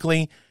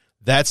technically,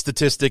 that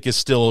statistic is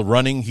still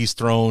running. He's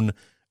thrown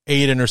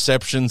 8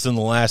 interceptions in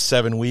the last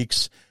 7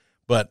 weeks,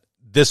 but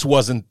this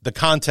wasn't, the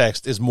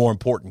context is more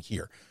important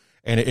here.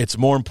 And it's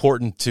more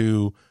important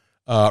to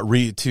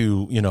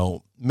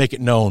make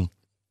it known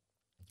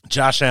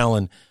Josh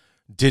Allen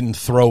didn't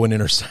throw an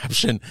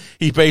interception.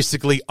 He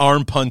basically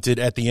arm punted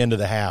at the end of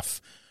the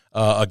half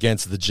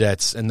against the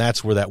Jets, and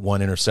that's where that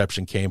one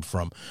interception came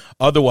from.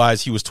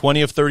 Otherwise, he was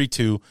 20 of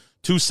 32,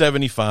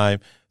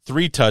 275,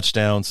 3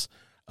 touchdowns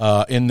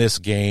in this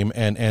game,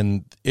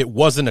 and it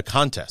wasn't a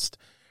contest.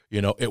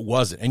 It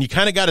wasn't. And you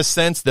kind of got a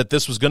sense that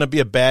this was going to be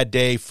a bad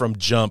day from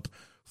jump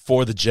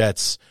for the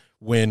Jets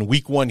when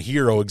week 1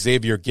 hero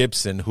Xavier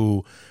Gibson,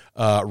 who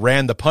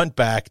ran the punt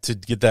back to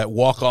get that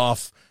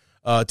walk-off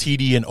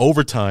TD in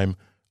overtime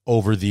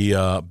over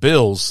the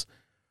Bills,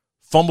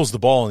 fumbles the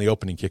ball in the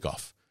opening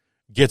kickoff,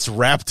 gets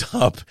wrapped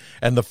up,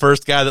 and the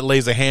first guy that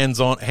lays a hand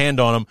on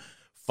him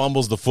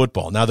fumbles the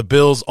football. Now, the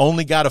Bills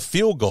only got a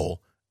field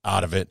goal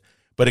out of it,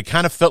 but it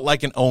kind of felt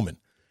like an omen.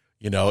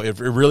 It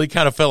really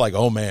kind of felt like,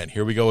 oh, man,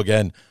 here we go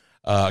again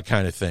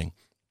kind of thing.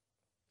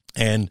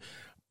 And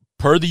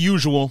per the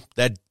usual,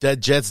 that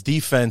Jets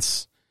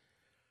defense,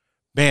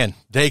 man,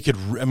 they could.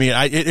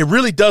 It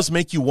really does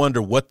make you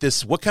wonder what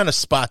kind of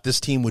spot this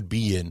team would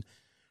be in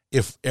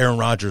if Aaron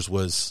Rodgers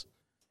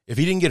if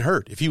he didn't get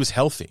hurt, if he was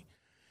healthy.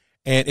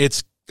 And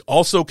it's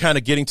also kind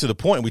of getting to the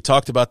point, we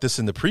talked about this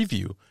in the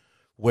preview,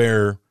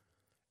 where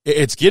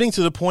it's getting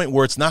to the point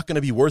where it's not going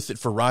to be worth it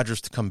for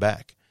Rodgers to come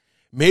back.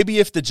 Maybe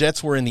if the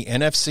Jets were in the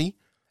NFC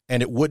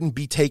and it wouldn't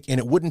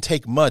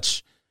take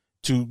much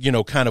to,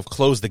 kind of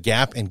close the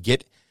gap and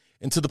get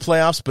into the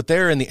playoffs, but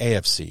they're in the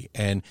AFC,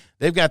 and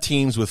they've got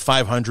teams with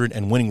 500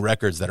 and winning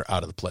records that are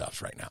out of the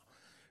playoffs right now.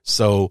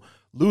 So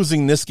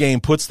losing this game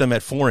puts them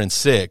at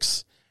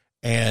 4-6,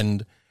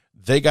 and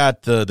they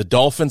got the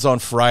Dolphins on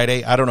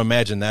Friday. I don't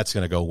imagine that's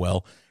going to go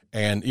well.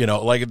 And,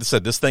 like I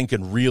said, this thing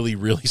can really,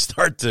 really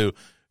start to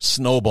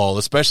snowball,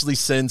 especially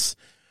since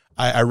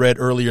I read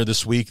earlier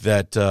this week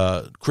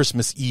that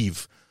Christmas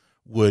Eve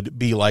would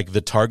be like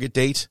the target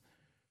date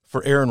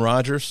for Aaron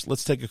Rodgers.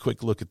 Let's take a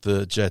quick look at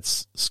the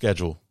Jets'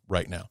 schedule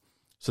right now.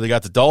 So they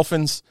got the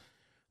Dolphins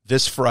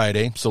this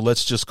Friday, so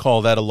let's just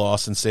call that a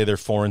loss and say they're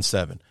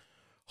 4-7.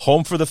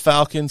 Home for the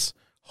Falcons,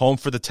 home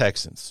for the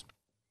Texans.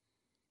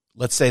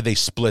 Let's say they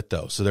split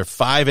those. So they're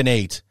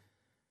 5-8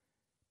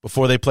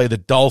 before they play the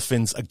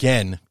Dolphins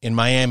again in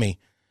Miami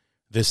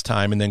this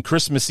time. And then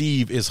Christmas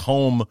Eve is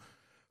home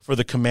for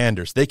the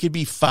Commanders. They could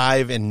be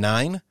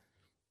 5-9.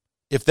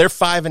 If they're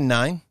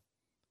 5-9,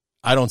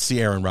 I don't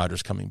see Aaron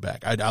Rodgers coming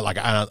back.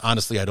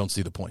 Honestly, I don't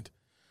see the point.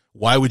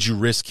 Why would you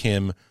risk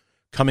him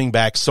coming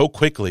back so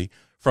quickly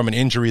from an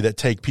injury that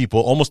take people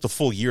almost a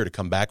full year to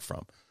come back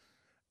from?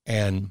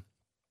 And,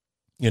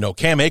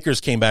 Cam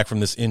Akers came back from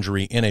this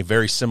injury in a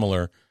very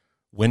similar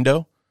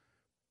window,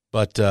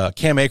 but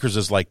Cam Akers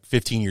is like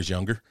 15 years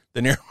younger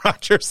than Aaron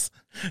Rodgers,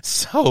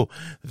 so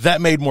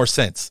that made more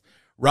sense.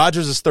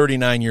 Rodgers is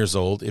 39 years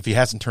old. If he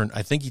hasn't turned,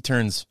 I think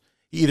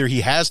either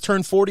he has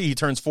turned 40, he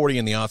turns 40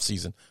 in the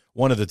offseason,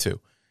 one of the two.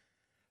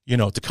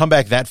 To come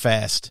back that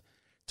fast,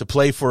 to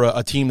play for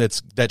a team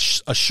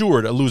that's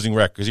assured a losing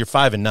record, because you're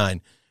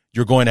 5-9,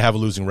 you're going to have a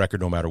losing record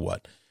no matter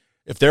what.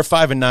 If they're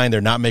 5-9, they're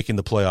not making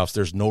the playoffs.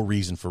 There's no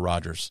reason for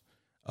Rodgers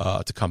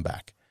to come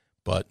back.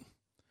 But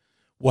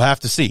we'll have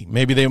to see.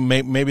 Maybe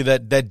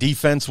that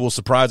defense will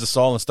surprise us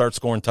all and start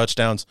scoring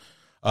touchdowns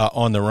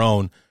on their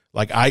own.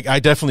 Like I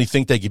definitely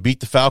think they could beat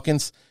the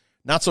Falcons.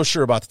 Not so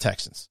sure about the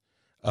Texans.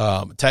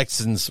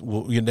 Texans,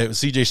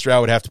 C.J.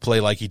 Stroud would have to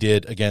play like he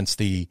did against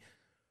the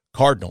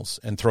Cardinals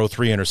and throw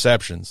 3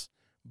 interceptions,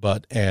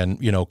 and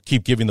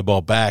keep giving the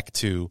ball back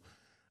to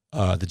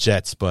the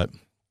Jets. But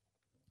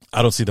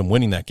I don't see them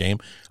winning that game.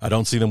 I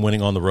don't see them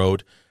winning on the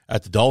road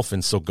at the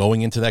Dolphins. So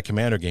going into that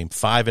Commander game,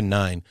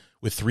 5-9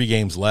 with 3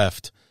 games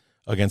left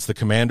against the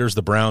Commanders,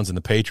 the Browns, and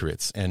the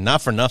Patriots. And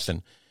not for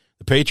nothing,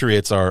 the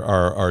Patriots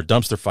are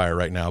dumpster fire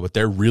right now, but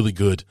they're really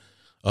good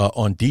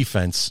on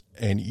defense.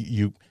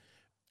 And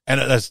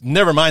that's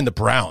never mind the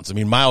Browns. I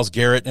mean, Myles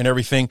Garrett and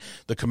everything.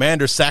 The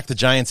Commanders sacked the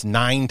Giants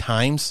 9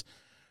 times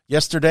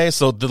yesterday.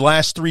 So the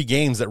last 3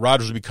 games that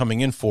Rodgers would be coming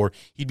in for,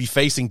 he'd be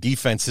facing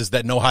defenses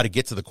that know how to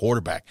get to the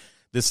quarterback.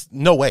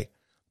 No way.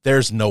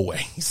 There's no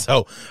way.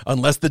 So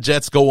unless the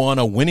Jets go on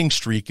a winning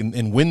streak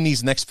and win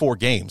these next 4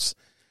 games,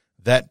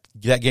 that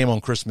game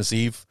on Christmas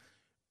Eve,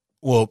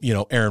 well,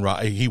 Aaron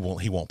Rodgers, he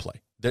won't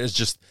play. There's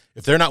just,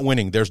 if they're not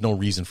winning, there's no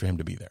reason for him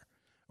to be there,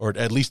 or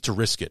at least to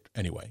risk it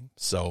anyway.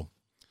 So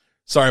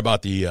sorry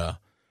about the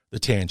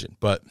tangent,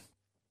 but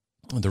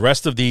the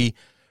rest of the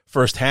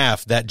first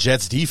half, that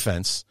Jets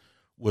defense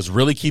was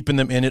really keeping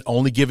them in it,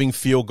 only giving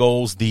field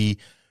goals. The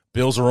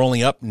Bills are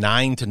only up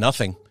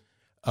 9-0.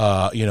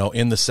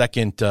 In the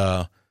second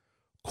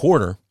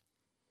quarter,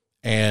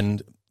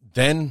 and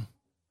then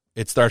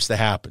it starts to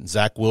happen.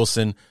 Zach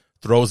Wilson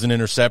throws an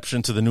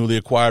interception to the newly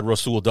acquired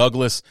Rasul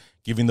Douglas,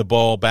 giving the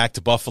ball back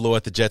to Buffalo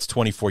at the Jets'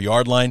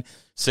 24-yard line.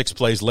 6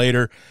 plays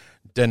later,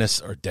 Dennis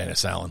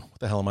Allen. What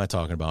the hell am I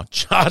talking about?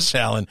 Josh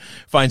Allen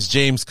finds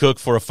James Cook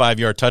for a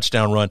 5-yard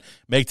touchdown run,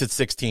 makes it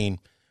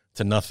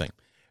 16-0.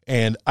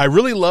 And I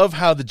really love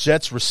how the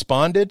Jets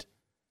responded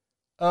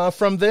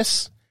from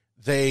this.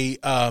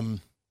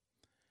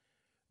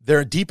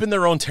 They're deep in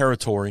their own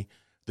territory.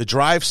 The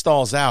drive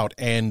stalls out,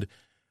 and,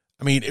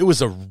 I mean, it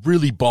was a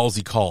really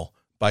ballsy call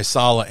by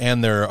Saleh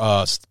and their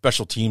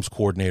special teams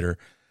coordinator.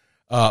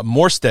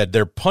 Morstead,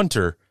 their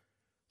punter,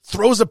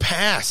 throws a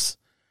pass,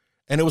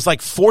 and it was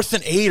like 4th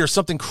and 8 or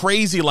something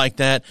crazy like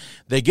that.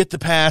 They get the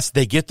pass,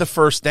 they get the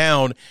first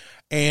down,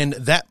 and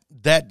that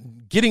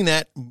getting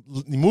that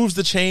moves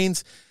the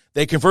chains.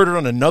 They converted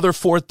on another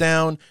 4th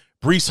down.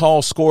 Breece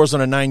Hall scores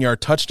on a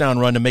 9-yard touchdown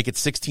run to make it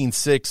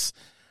 16-6.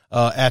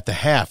 At the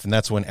half, and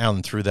that's when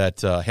Allen threw that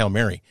Hail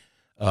Mary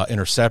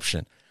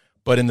interception.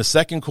 But in the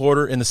second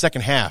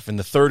half, in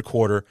the third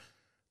quarter,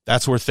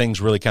 that's where things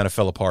really kind of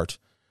fell apart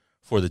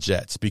for the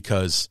Jets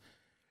because,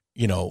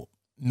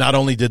 not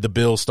only did the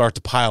Bills start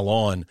to pile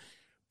on,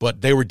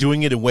 but they were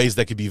doing it in ways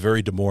that could be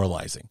very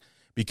demoralizing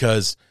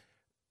because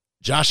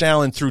Josh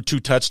Allen threw 2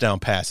 touchdown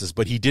passes,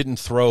 but he didn't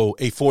throw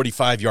a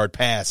 45-yard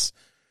pass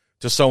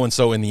to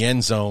so-and-so in the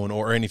end zone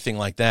or anything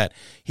like that.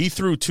 He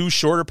threw 2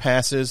 shorter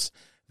passes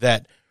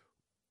that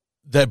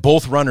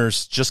both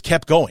runners just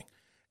kept going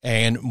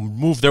and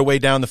moved their way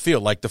down the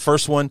field. Like the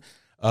first one,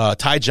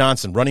 Ty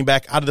Johnson, running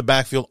back out of the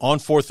backfield on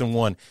 4th and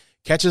 1,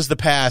 catches the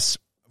pass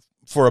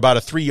for about a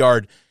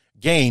 3-yard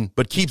gain,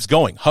 but keeps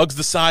going, hugs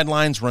the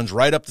sidelines, runs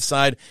right up the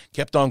side,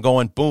 kept on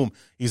going. Boom,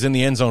 he's in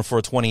the end zone for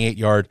a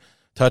 28-yard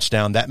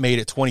touchdown. That made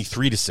it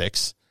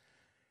 23-6,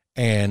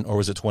 or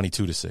was it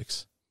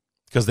 22-6?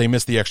 Because they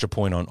missed the extra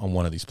point on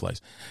one of these plays.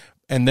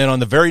 And then on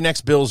the very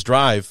next Bills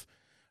drive,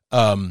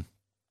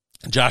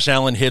 Josh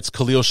Allen hits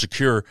Khalil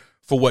Shakir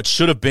for what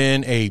should have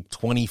been a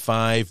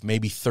 25,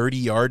 maybe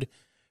 30-yard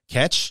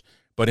catch,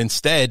 but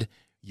instead,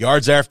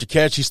 yards after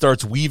catch, he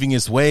starts weaving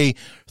his way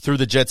through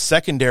the Jets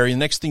secondary. And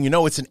next thing you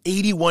know, it's an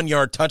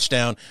 81-yard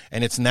touchdown,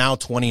 and it's now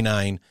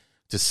 29-6.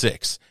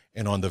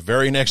 And on the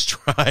very next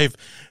drive,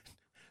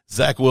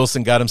 Zach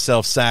Wilson got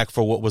himself sacked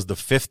for what was the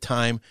 5th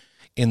time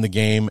in the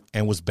game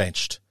and was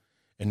benched.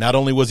 And not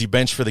only was he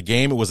benched for the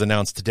game, it was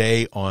announced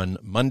today on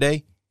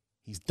Monday,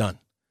 he's done.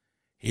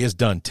 He is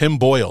done. Tim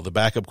Boyle, the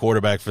backup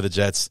quarterback for the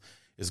Jets,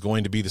 is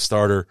going to be the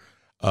starter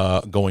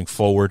going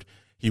forward.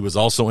 He was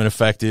also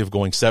ineffective,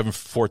 going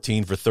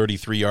 7-14 for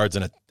 33 yards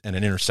and an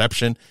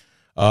interception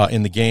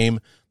in the game.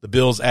 The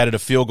Bills added a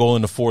field goal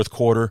in the fourth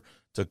quarter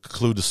to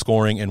conclude the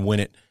scoring and win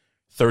it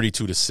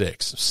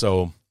 32-6.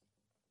 So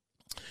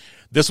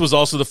this was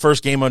also the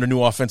first game under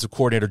new offensive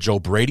coordinator Joe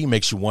Brady.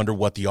 Makes you wonder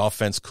what the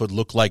offense could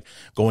look like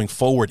going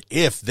forward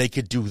if they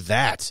could do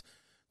that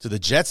to the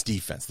Jets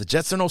defense. The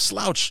Jets are no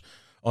slouch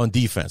on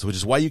defense, which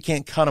is why you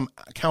can't count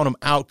them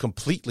out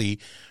completely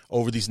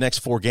over these next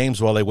 4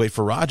 games while they wait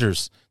for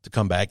Rodgers to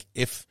come back,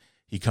 if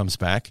he comes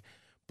back.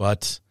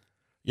 But,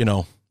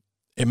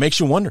 it makes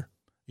you wonder.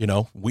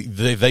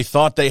 They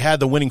thought they had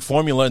the winning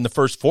formula in the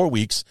first 4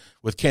 weeks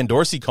with Ken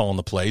Dorsey calling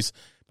the plays,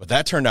 but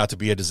that turned out to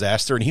be a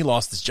disaster, and he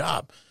lost his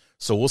job.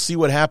 So we'll see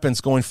what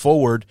happens going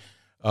forward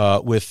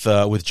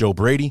with Joe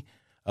Brady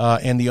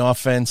and the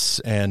offense,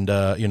 and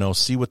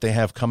see what they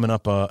have coming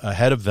up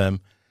ahead of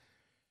them.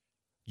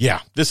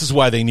 Yeah, this is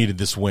why they needed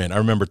this win. I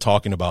remember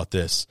talking about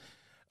this.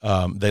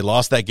 They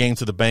lost that game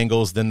to the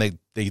Bengals. Then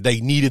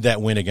they needed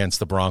that win against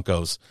the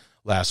Broncos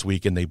last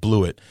week, and they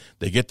blew it.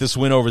 They get this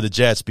win over the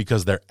Jets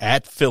because they're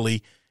at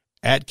Philly,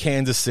 at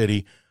Kansas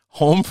City,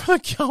 home for the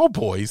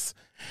Cowboys.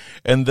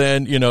 And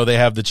then, they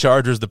have the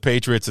Chargers, the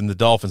Patriots, and the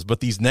Dolphins. But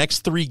these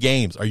next 3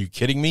 games, are you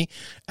kidding me?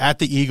 At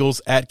the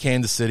Eagles, at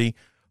Kansas City,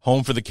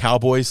 home for the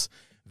Cowboys.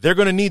 They're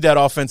going to need that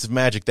offensive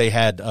magic they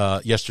had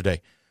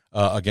yesterday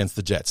against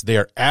the Jets. They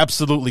are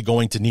absolutely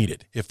going to need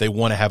it if they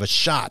want to have a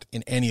shot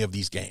in any of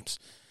these games.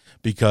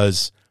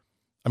 Because,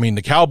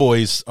 the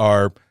Cowboys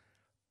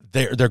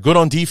they're good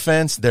on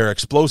defense. They're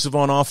explosive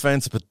on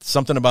offense, but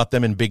something about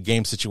them in big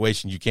game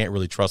situations, you can't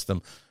really trust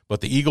them. But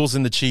the Eagles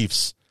and the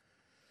Chiefs,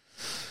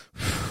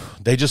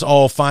 they just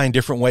all find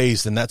different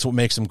ways, and that's what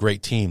makes them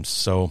great teams.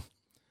 So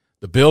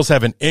the Bills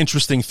have an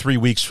interesting 3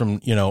 weeks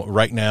from,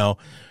 right now.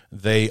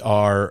 They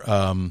are,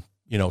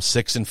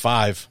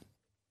 6-5.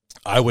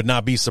 I would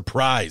not be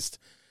surprised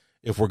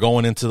if we're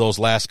going into those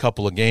last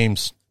couple of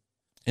games.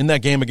 In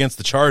that game against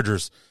the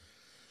Chargers,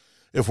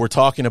 if we're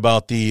talking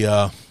about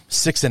the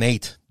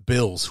 6-8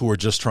 Bills who are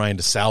just trying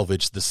to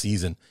salvage the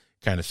season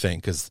kind of thing,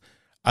 because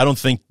I don't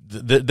think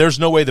there's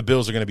no way the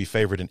Bills are going to be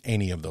favored in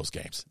any of those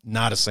games.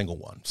 Not a single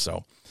one.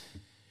 So,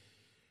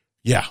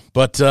 yeah.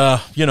 But,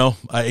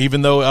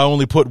 even though I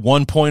only put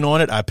 1 point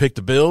on it, I picked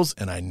the Bills,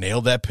 and I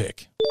nailed that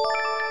pick.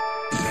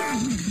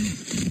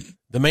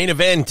 The main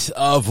event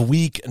of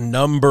week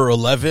number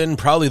 11,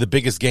 probably the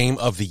biggest game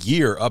of the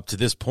year up to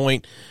this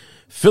point,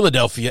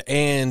 Philadelphia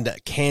and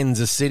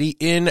Kansas City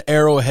in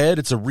Arrowhead.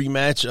 It's a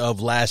rematch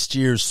of last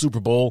year's Super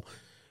Bowl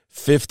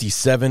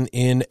 57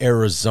 in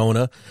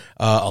Arizona.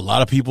 A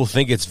lot of people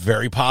think it's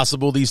very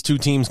possible these two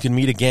teams can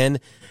meet again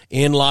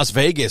in Las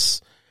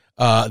Vegas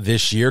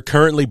this year.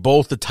 Currently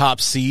both the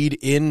top seed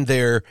in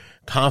their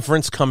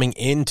conference coming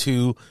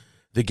into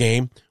the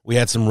game. We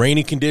had some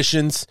rainy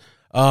conditions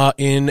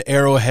in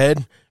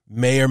Arrowhead,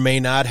 may or may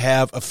not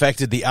have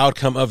affected the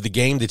outcome of the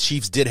game. The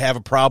Chiefs did have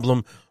a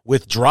problem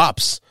with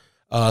drops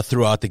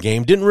throughout the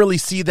game. Didn't really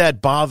see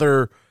that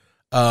bother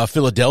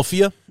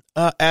Philadelphia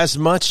as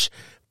much,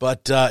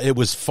 but it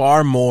was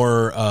far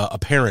more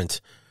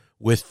apparent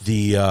with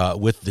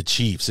the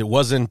Chiefs. It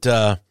wasn't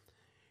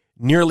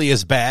nearly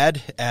as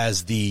bad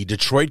as the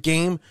Detroit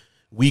game,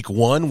 week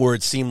 1, where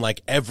it seemed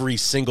like every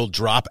single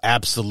drop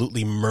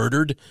absolutely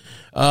murdered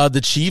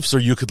the Chiefs, or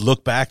you could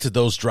look back to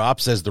those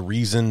drops as the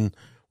reason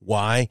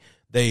why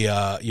they,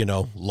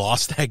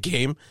 lost that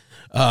game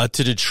to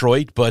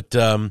Detroit. But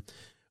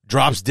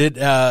drops did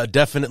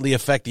definitely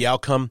affect the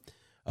outcome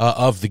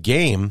of the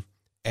game.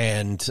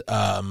 And,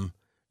 the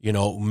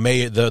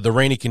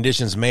rainy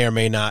conditions may or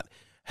may not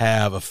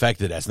have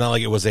affected it. It's not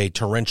like it was a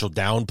torrential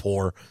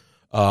downpour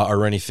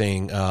or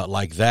anything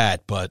like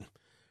that, but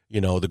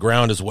the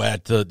ground is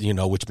wet,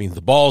 which means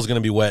the ball is going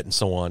to be wet and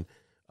so on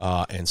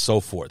and so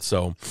forth.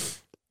 So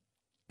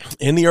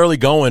in the early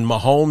going,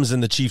 Mahomes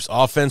and the Chiefs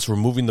offense were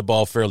moving the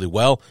ball fairly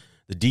well.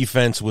 The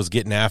defense was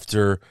getting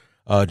after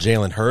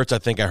Jalen Hurts. I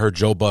think I heard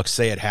Joe Buck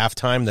say at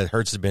halftime that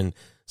Hurts had been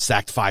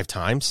sacked 5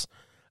 times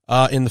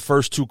in the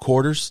first 2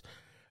 quarters.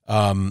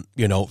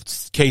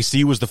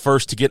 KC was the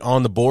first to get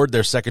on the board,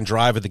 their second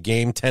drive of the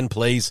game, 10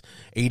 plays,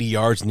 80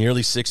 yards,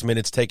 nearly 6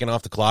 minutes taken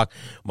off the clock.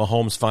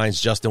 Mahomes finds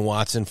Justin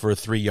Watson for a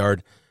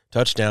 3-yard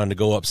touchdown to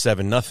go up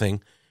 7-0.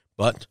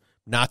 But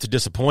not to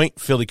disappoint,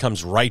 Philly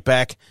comes right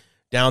back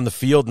down the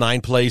field,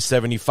 9 plays,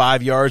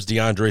 75 yards.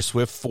 DeAndre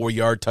Swift,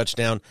 4-yard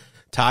touchdown,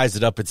 ties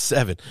it up at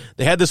 7.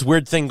 They had this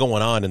weird thing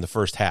going on in the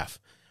first half.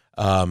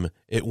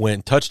 It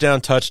went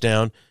touchdown,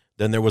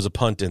 then there was a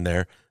punt in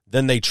there.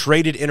 Then they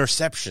traded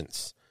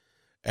interceptions.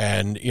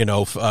 And,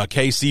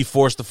 KC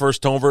forced the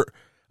first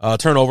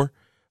turnover.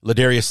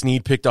 Ladarius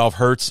Sneed picked off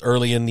Hurts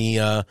early in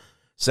the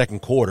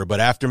second quarter, but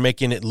after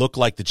making it look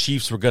like the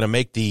Chiefs were going to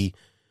make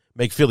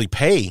Philly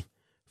pay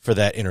for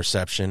that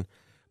interception,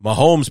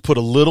 Mahomes put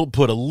a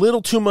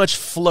little too much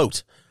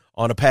float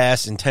on a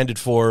pass intended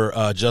for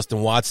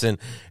Justin Watson,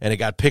 and it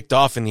got picked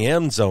off in the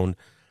end zone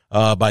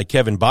by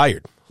Kevin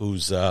Byard,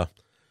 who's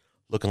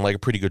looking like a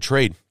pretty good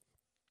trade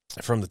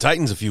from the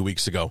Titans a few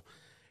weeks ago,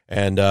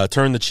 and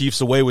turned the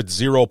Chiefs away with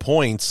 0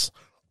 points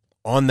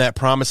on that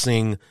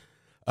promising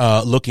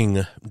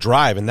looking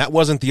drive. And that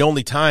wasn't the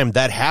only time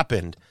that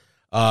happened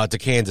to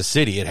Kansas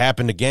City. It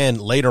happened again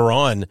later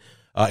on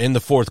in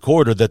the fourth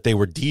quarter that they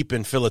were deep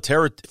in Philly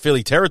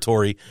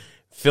territory.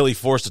 Philly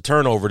forced a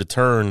turnover to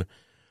turn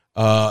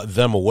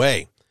them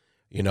away,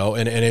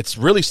 and it's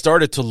really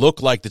started to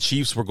look like the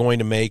Chiefs were going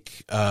to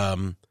make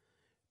a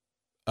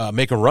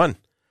run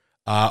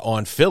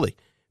on Philly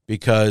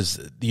because,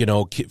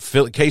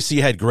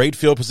 KC had great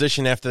field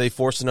position after they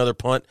forced another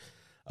punt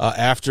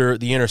after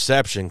the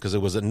interception because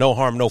it was a no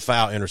harm, no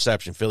foul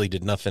interception. Philly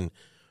did nothing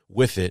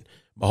with it.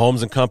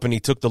 Mahomes and company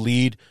took the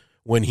lead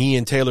when he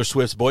and Taylor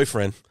Swift's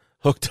boyfriend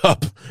hooked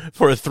up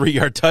for a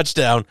 3-yard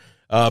touchdown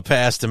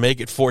pass to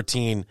make it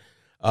 14-7.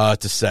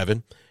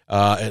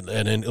 And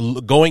then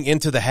going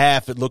into the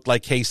half, it looked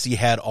like KC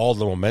had all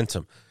the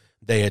momentum.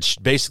 They had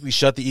basically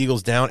shut the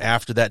Eagles down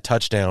after that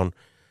touchdown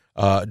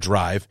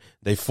drive.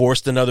 They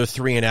forced another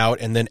 3-and-out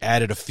and then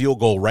added a field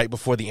goal right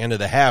before the end of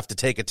the half to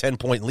take a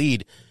 10-point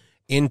lead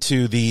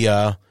into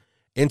the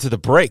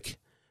break.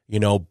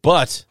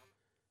 But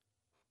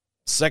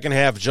second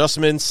half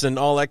adjustments and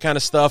all that kind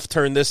of stuff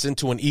turned this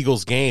into an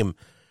Eagles game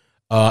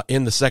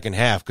in the second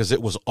half because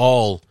it was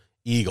all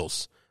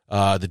Eagles.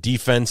 The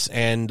defense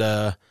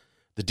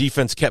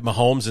kept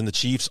Mahomes and the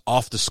Chiefs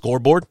off the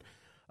scoreboard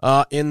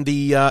in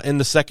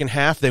the second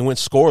half. They went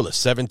scoreless.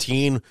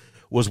 17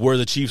 was where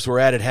the Chiefs were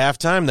at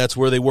halftime. That's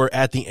where they were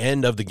at the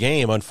end of the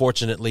game.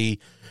 Unfortunately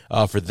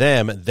for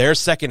them, their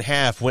second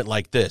half went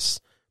like this: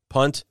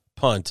 punt,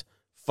 punt,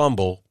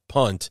 fumble,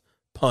 punt,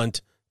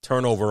 punt,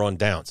 turnover on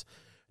downs.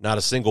 Not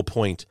a single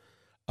point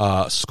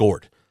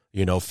scored.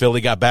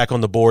 Philly got back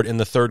on the board in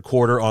the third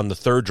quarter on the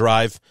third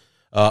drive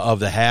of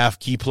the half.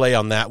 Key play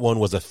on that one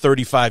was a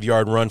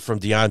 35-yard run from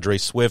DeAndre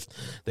Swift.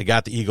 They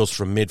got the Eagles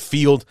from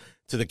midfield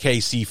to the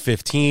KC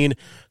 15. A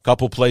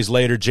couple plays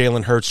later,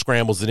 Jalen Hurts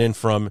scrambles it in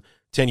from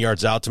 10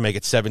 yards out to make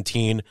it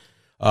 17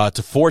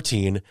 to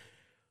 14.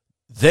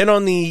 Then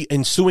on the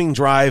ensuing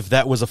drive,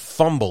 that was a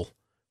fumble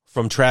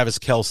from Travis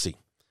Kelce,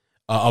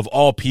 of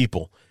all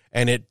people.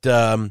 And it,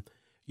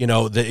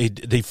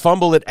 they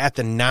fumble it at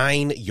the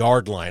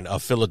 9-yard line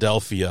of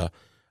Philadelphia,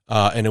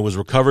 and it was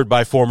recovered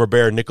by former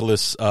Bear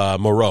Nicholas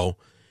Moreau.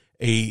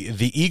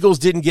 The Eagles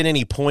didn't get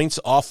any points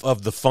off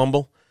of the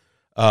fumble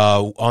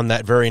on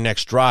that very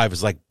next drive.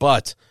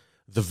 But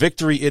the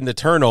victory in the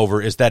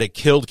turnover is that it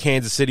killed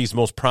Kansas City's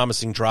most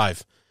promising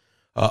drive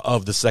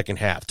of the second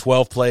half.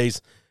 12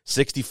 plays,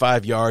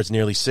 65 yards,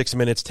 nearly 6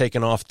 minutes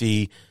taken off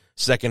the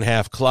second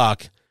half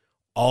clock,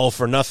 all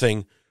for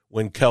nothing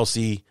when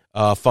Kelce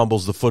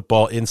fumbles the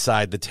football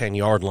inside the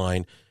 10-yard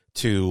line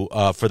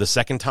for the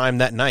second time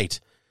that night.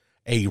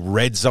 A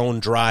red zone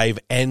drive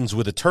ends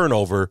with a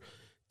turnover,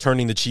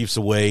 turning the Chiefs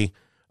away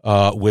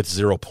with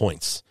 0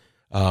 points.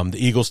 The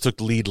Eagles took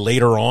the lead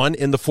later on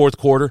in the fourth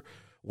quarter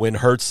when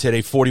Hurts hit a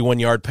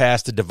 41-yard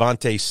pass to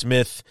Devontae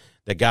Smith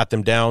that got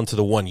them down to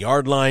the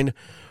 1-yard line.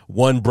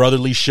 One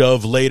brotherly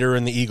shove later,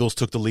 and the Eagles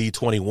took the lead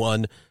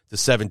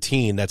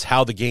 21-17. That's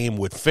how the game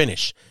would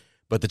finish.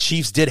 But the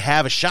Chiefs did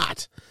have a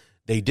shot.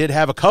 They did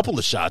have a couple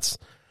of shots,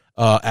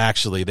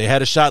 actually. They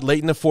had a shot late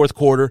in the fourth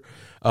quarter.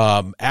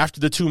 After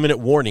the 2-minute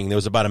warning, there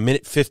was about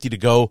 1:50 to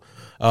go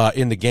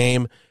in the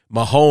game.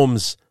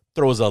 Mahomes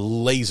throws a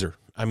laser.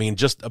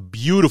 Just a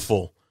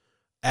beautiful,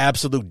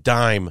 absolute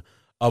dime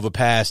of a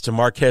pass to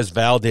Marquez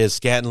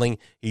Valdes-Scantling.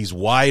 He's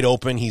wide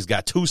open. He's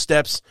got 2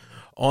 steps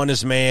on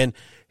his man.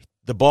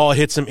 The ball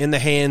hits him in the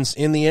hands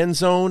in the end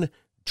zone,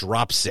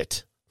 drops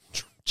it.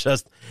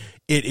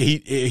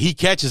 He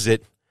catches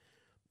it.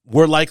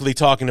 We're likely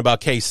talking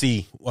about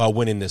KC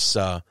winning this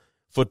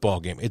football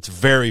game. It's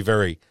very,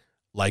 very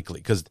likely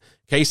because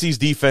KC's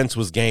defense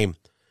was game.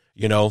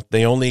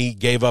 They only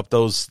gave up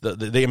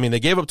they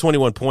gave up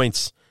 21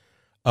 points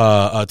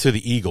to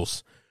the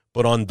Eagles,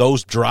 but on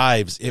those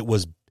drives, it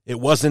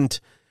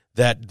wasn't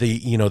that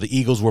the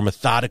Eagles were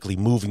methodically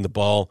moving the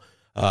ball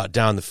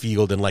down the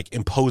field and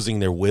imposing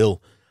their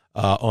will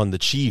on the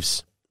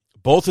Chiefs.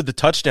 Both of the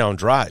touchdown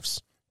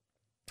drives,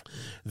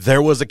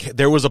 there was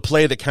a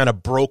play that kind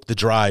of broke the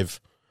drive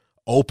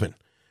open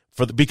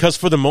because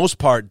for the most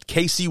part,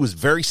 KC was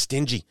very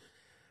stingy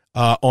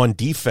on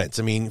defense.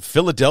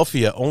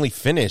 Philadelphia only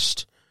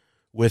finished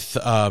with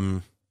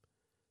they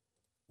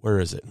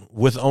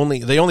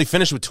only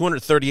finished with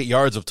 238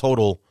 yards of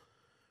total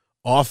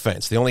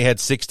offense. They only had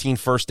 16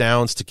 first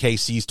downs to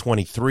KC's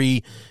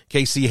 23.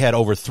 KC had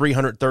over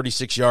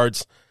 336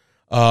 yards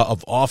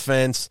of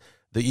offense.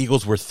 The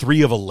Eagles were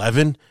 3 of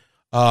 11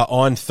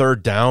 on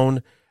third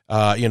down.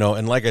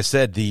 And like I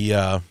said,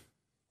 the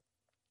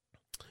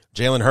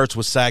Jalen Hurts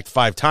was sacked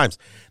 5 times.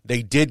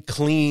 They did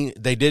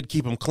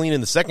keep him clean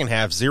in the second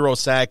half. 0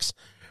 sacks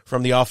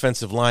from the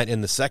offensive line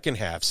in the second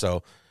half.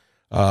 So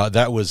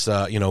that was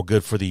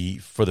good for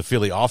the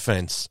Philly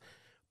offense.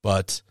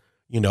 But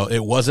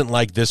it wasn't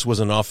like this was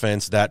an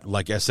offense that,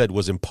 like I said,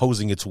 was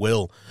imposing its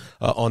will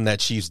on that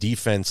Chiefs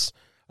defense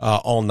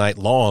all night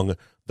long.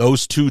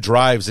 Those 2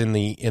 drives in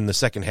the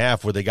second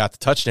half where they got the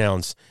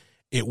touchdowns,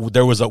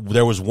 there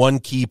was one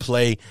key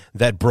play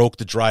that broke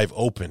the drive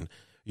open.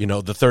 The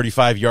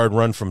 35-yard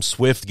run from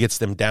Swift gets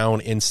them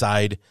down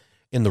inside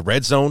in the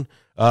red zone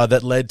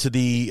that led to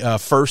the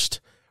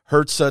first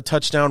Hurts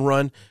touchdown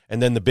run,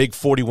 and then the big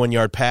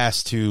 41-yard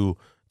pass to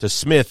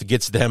Smith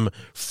gets them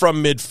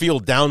from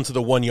midfield down to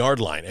the 1-yard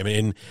line. I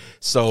mean,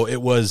 so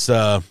it was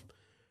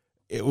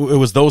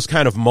those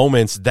kind of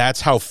moments.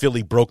 That's how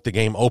Philly broke the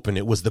game open.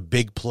 It was the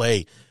big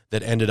play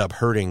that ended up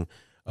hurting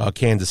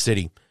Kansas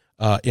City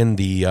in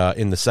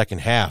the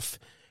second half.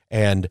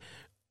 And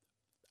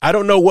I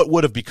don't know what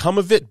would have become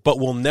of it, but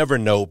we'll never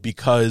know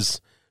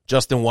because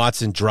Justin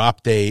Watson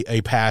dropped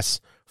a pass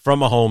from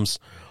Mahomes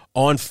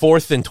on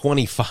 4th and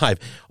 25.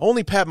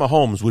 Only Pat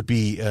Mahomes would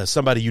be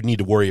somebody you'd need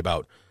to worry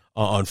about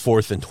on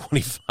 4th and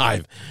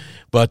 25.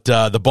 But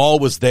the ball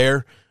was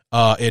there.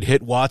 It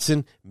hit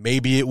Watson.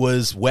 Maybe it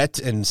was wet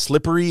and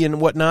slippery and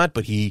whatnot,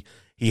 but he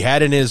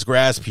had it in his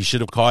grasp. He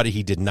should have caught it.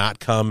 He did not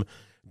come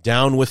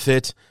down with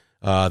it.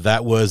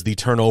 That was the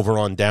turnover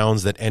on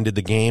downs that ended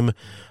the game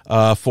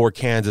for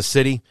Kansas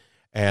City,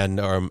 and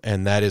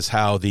that is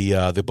how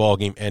the ball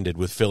game ended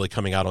with Philly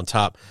coming out on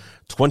top,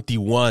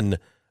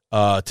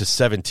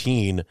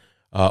 21-17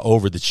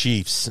 over the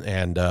Chiefs,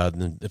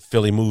 and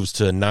Philly moves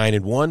to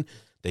 9-1.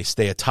 They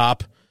stay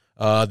atop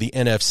the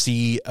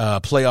NFC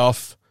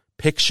playoff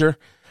picture,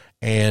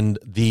 and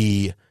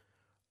the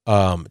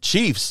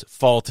Chiefs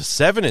fall to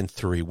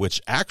 7-3,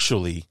 which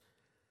actually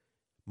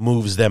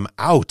moves them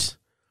out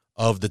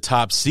of the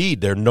top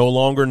seed. They're no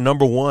longer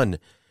number 1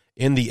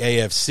 in the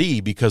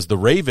AFC because the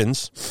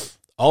Ravens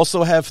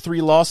also have 3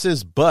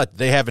 losses, but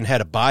they haven't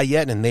had a bye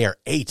yet, and they are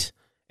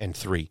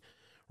 8-3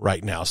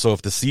 right now. So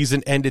if the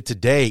season ended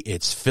today,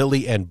 it's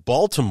Philly and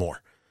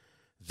Baltimore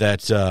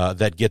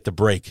that get the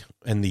break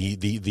and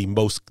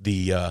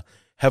the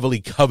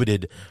heavily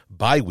coveted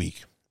bye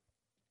week.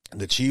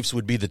 The Chiefs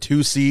would be the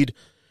 2 seed.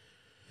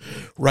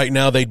 Right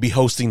now, they'd be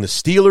hosting the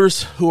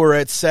Steelers, who are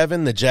at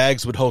 7. The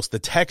Jags would host the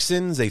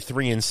Texans, a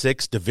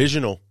 3-6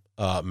 divisional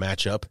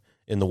matchup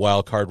in the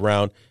wild card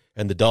round,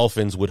 and the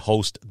Dolphins would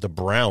host the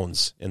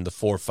Browns in the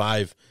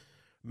 4-5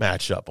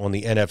 matchup. On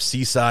the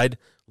NFC side,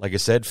 like I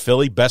said,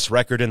 Philly, best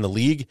record in the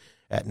league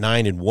at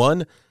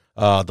 9-1.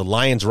 The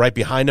Lions right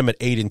behind them at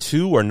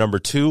 8-2, are number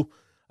 2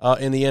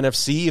 in the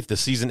NFC. If the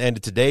season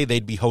ended today,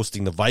 they'd be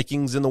hosting the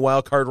Vikings in the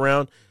wild card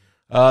round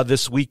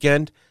this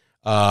weekend.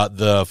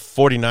 The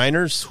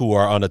 49ers, who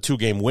are on a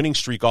 2-game winning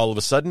streak all of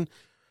a sudden,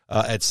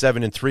 at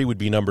 7-3 would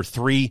be number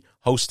 3,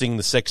 hosting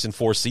the 6-4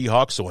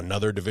 Seahawks, so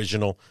another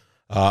divisional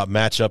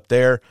matchup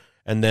there.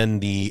 And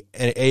then the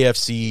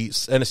NFC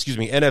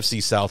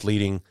South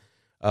leading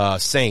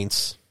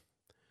Saints,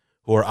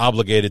 who are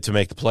obligated to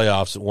make the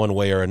playoffs one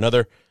way or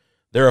another.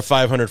 They're a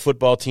 500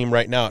 football team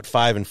right now at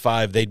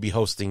 5-5. They'd be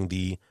hosting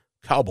the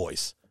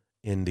Cowboys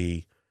in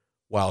the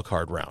wild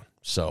card round.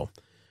 So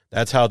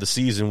that's how the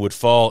season would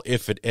fall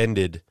if it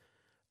ended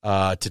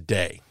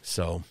today.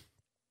 So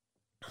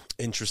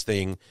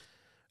interesting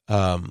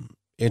turn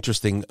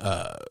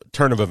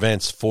of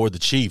events for the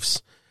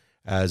Chiefs,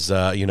 as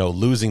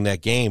losing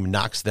that game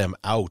knocks them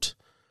out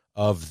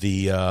of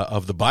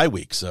the bye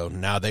week. So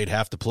now they'd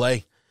have to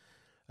play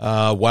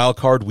wild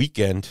card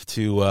weekend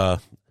to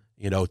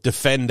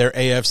defend their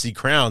AFC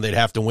crown. They'd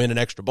have to win an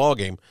extra ball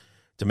game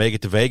to make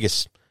it to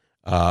Vegas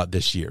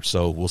this year.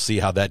 So we'll see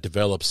how that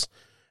develops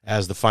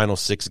as the final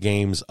 6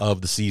 games of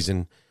the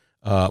season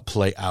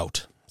play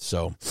out.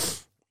 So,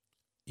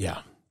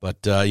 yeah.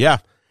 But,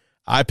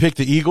 I picked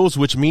the Eagles,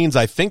 which means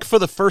I think for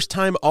the first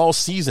time all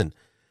season,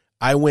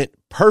 I went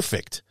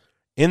perfect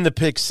in the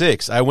pick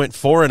 6. I went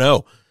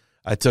 4-0.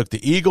 I took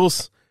the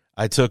Eagles,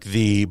 I took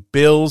the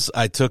Bills,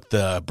 I took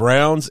the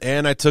Browns,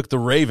 and I took the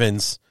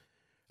Ravens.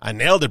 I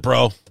nailed it,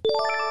 bro.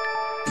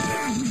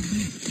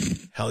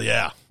 Hell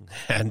yeah.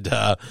 And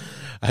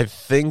I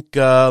think,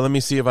 let me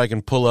see if I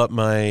can pull up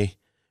my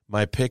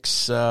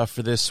picks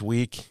for this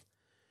week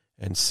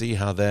and see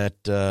how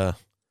that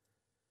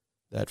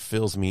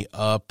fills me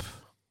up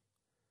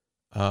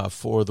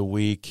for the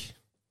week.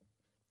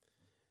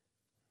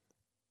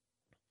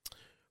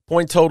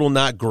 Point total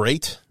not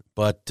great,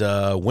 but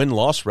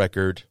win-loss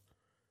record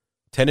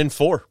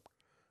 10-4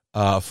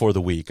 for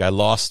the week. I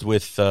lost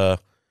with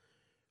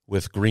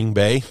Green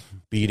Bay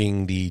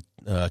beating the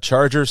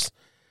Chargers.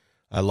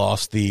 I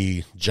lost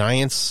the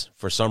Giants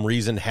for some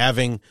reason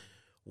having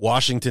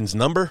Washington's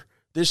number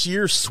this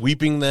year,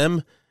 sweeping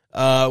them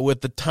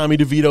with the Tommy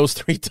DeVito's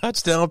 3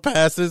 touchdown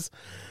passes.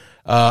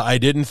 I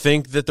didn't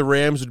think that the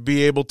Rams would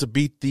be able to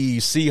beat the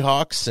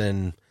Seahawks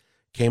and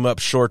came up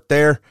short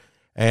there.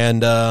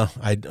 And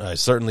I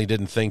certainly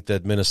didn't think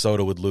that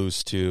Minnesota would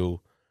lose to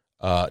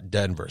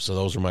Denver. So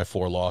those are my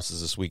 4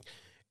 losses this week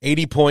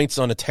 80 points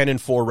on a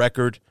 10-4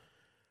 record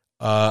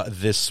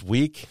this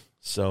week.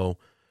 So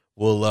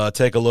we'll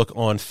take a look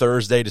on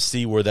Thursday to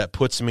see where that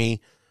puts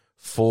me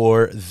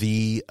for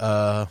the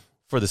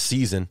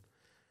season,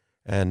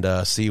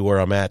 and see where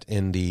I'm at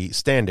in the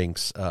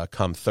standings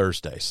come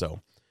Thursday.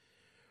 So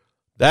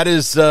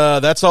that's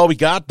all we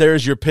got.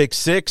 There's your pick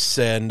six,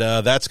 and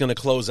that's going to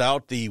close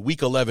out the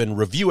Week 11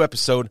 review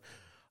episode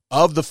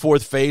of the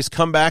fourth phase.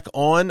 Come back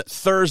on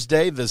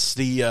Thursday.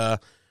 The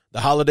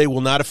holiday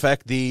will not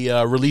affect the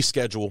release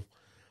schedule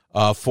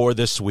for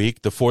this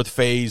week. The fourth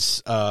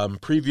phase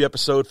preview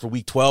episode for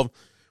Week 12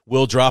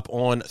 will drop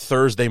on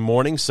Thursday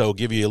morning, so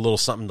give you a little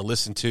something to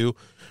listen to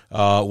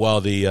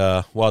while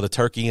the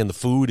turkey and the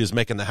food is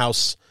making the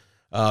house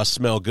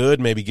smell good.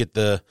 Maybe get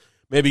the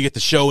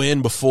show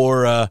in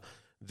before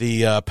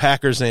the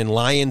Packers and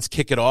Lions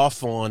kick it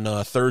off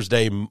on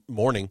Thursday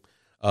morning,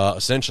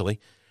 essentially.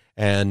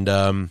 And,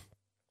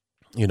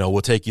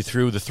 we'll take you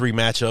through the three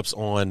matchups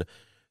on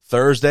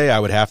Thursday. I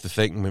would have to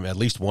think at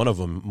least one of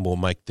them will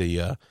make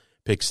the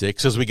pick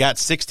six, because we got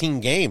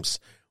 16 games.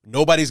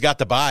 Nobody's got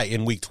to bye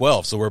in Week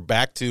 12, so we're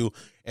back to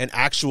an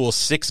actual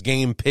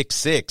 6-game pick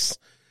six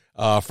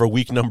for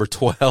week number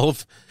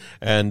 12.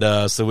 And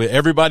so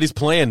everybody's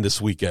playing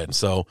this weekend.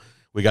 So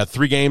we got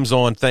 3 games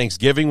on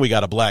Thanksgiving. We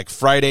got a Black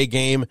Friday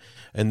game,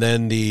 and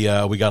then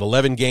we got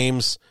 11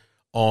 games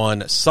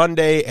on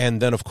Sunday. And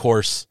then, of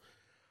course,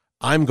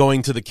 I'm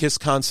going to the Kiss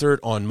concert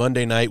on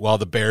Monday night while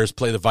the Bears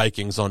play the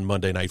Vikings on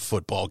Monday Night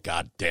Football.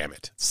 God damn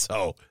it.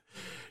 So,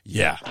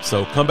 yeah.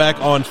 So come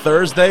back on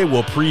Thursday.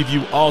 We'll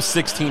preview all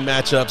 16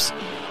 matchups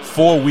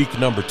for week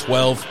number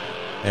 12.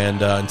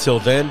 And until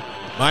then,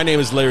 my name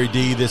is Larry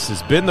D. This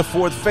has been the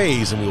fourth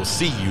phase, and we will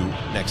see you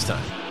next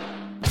time.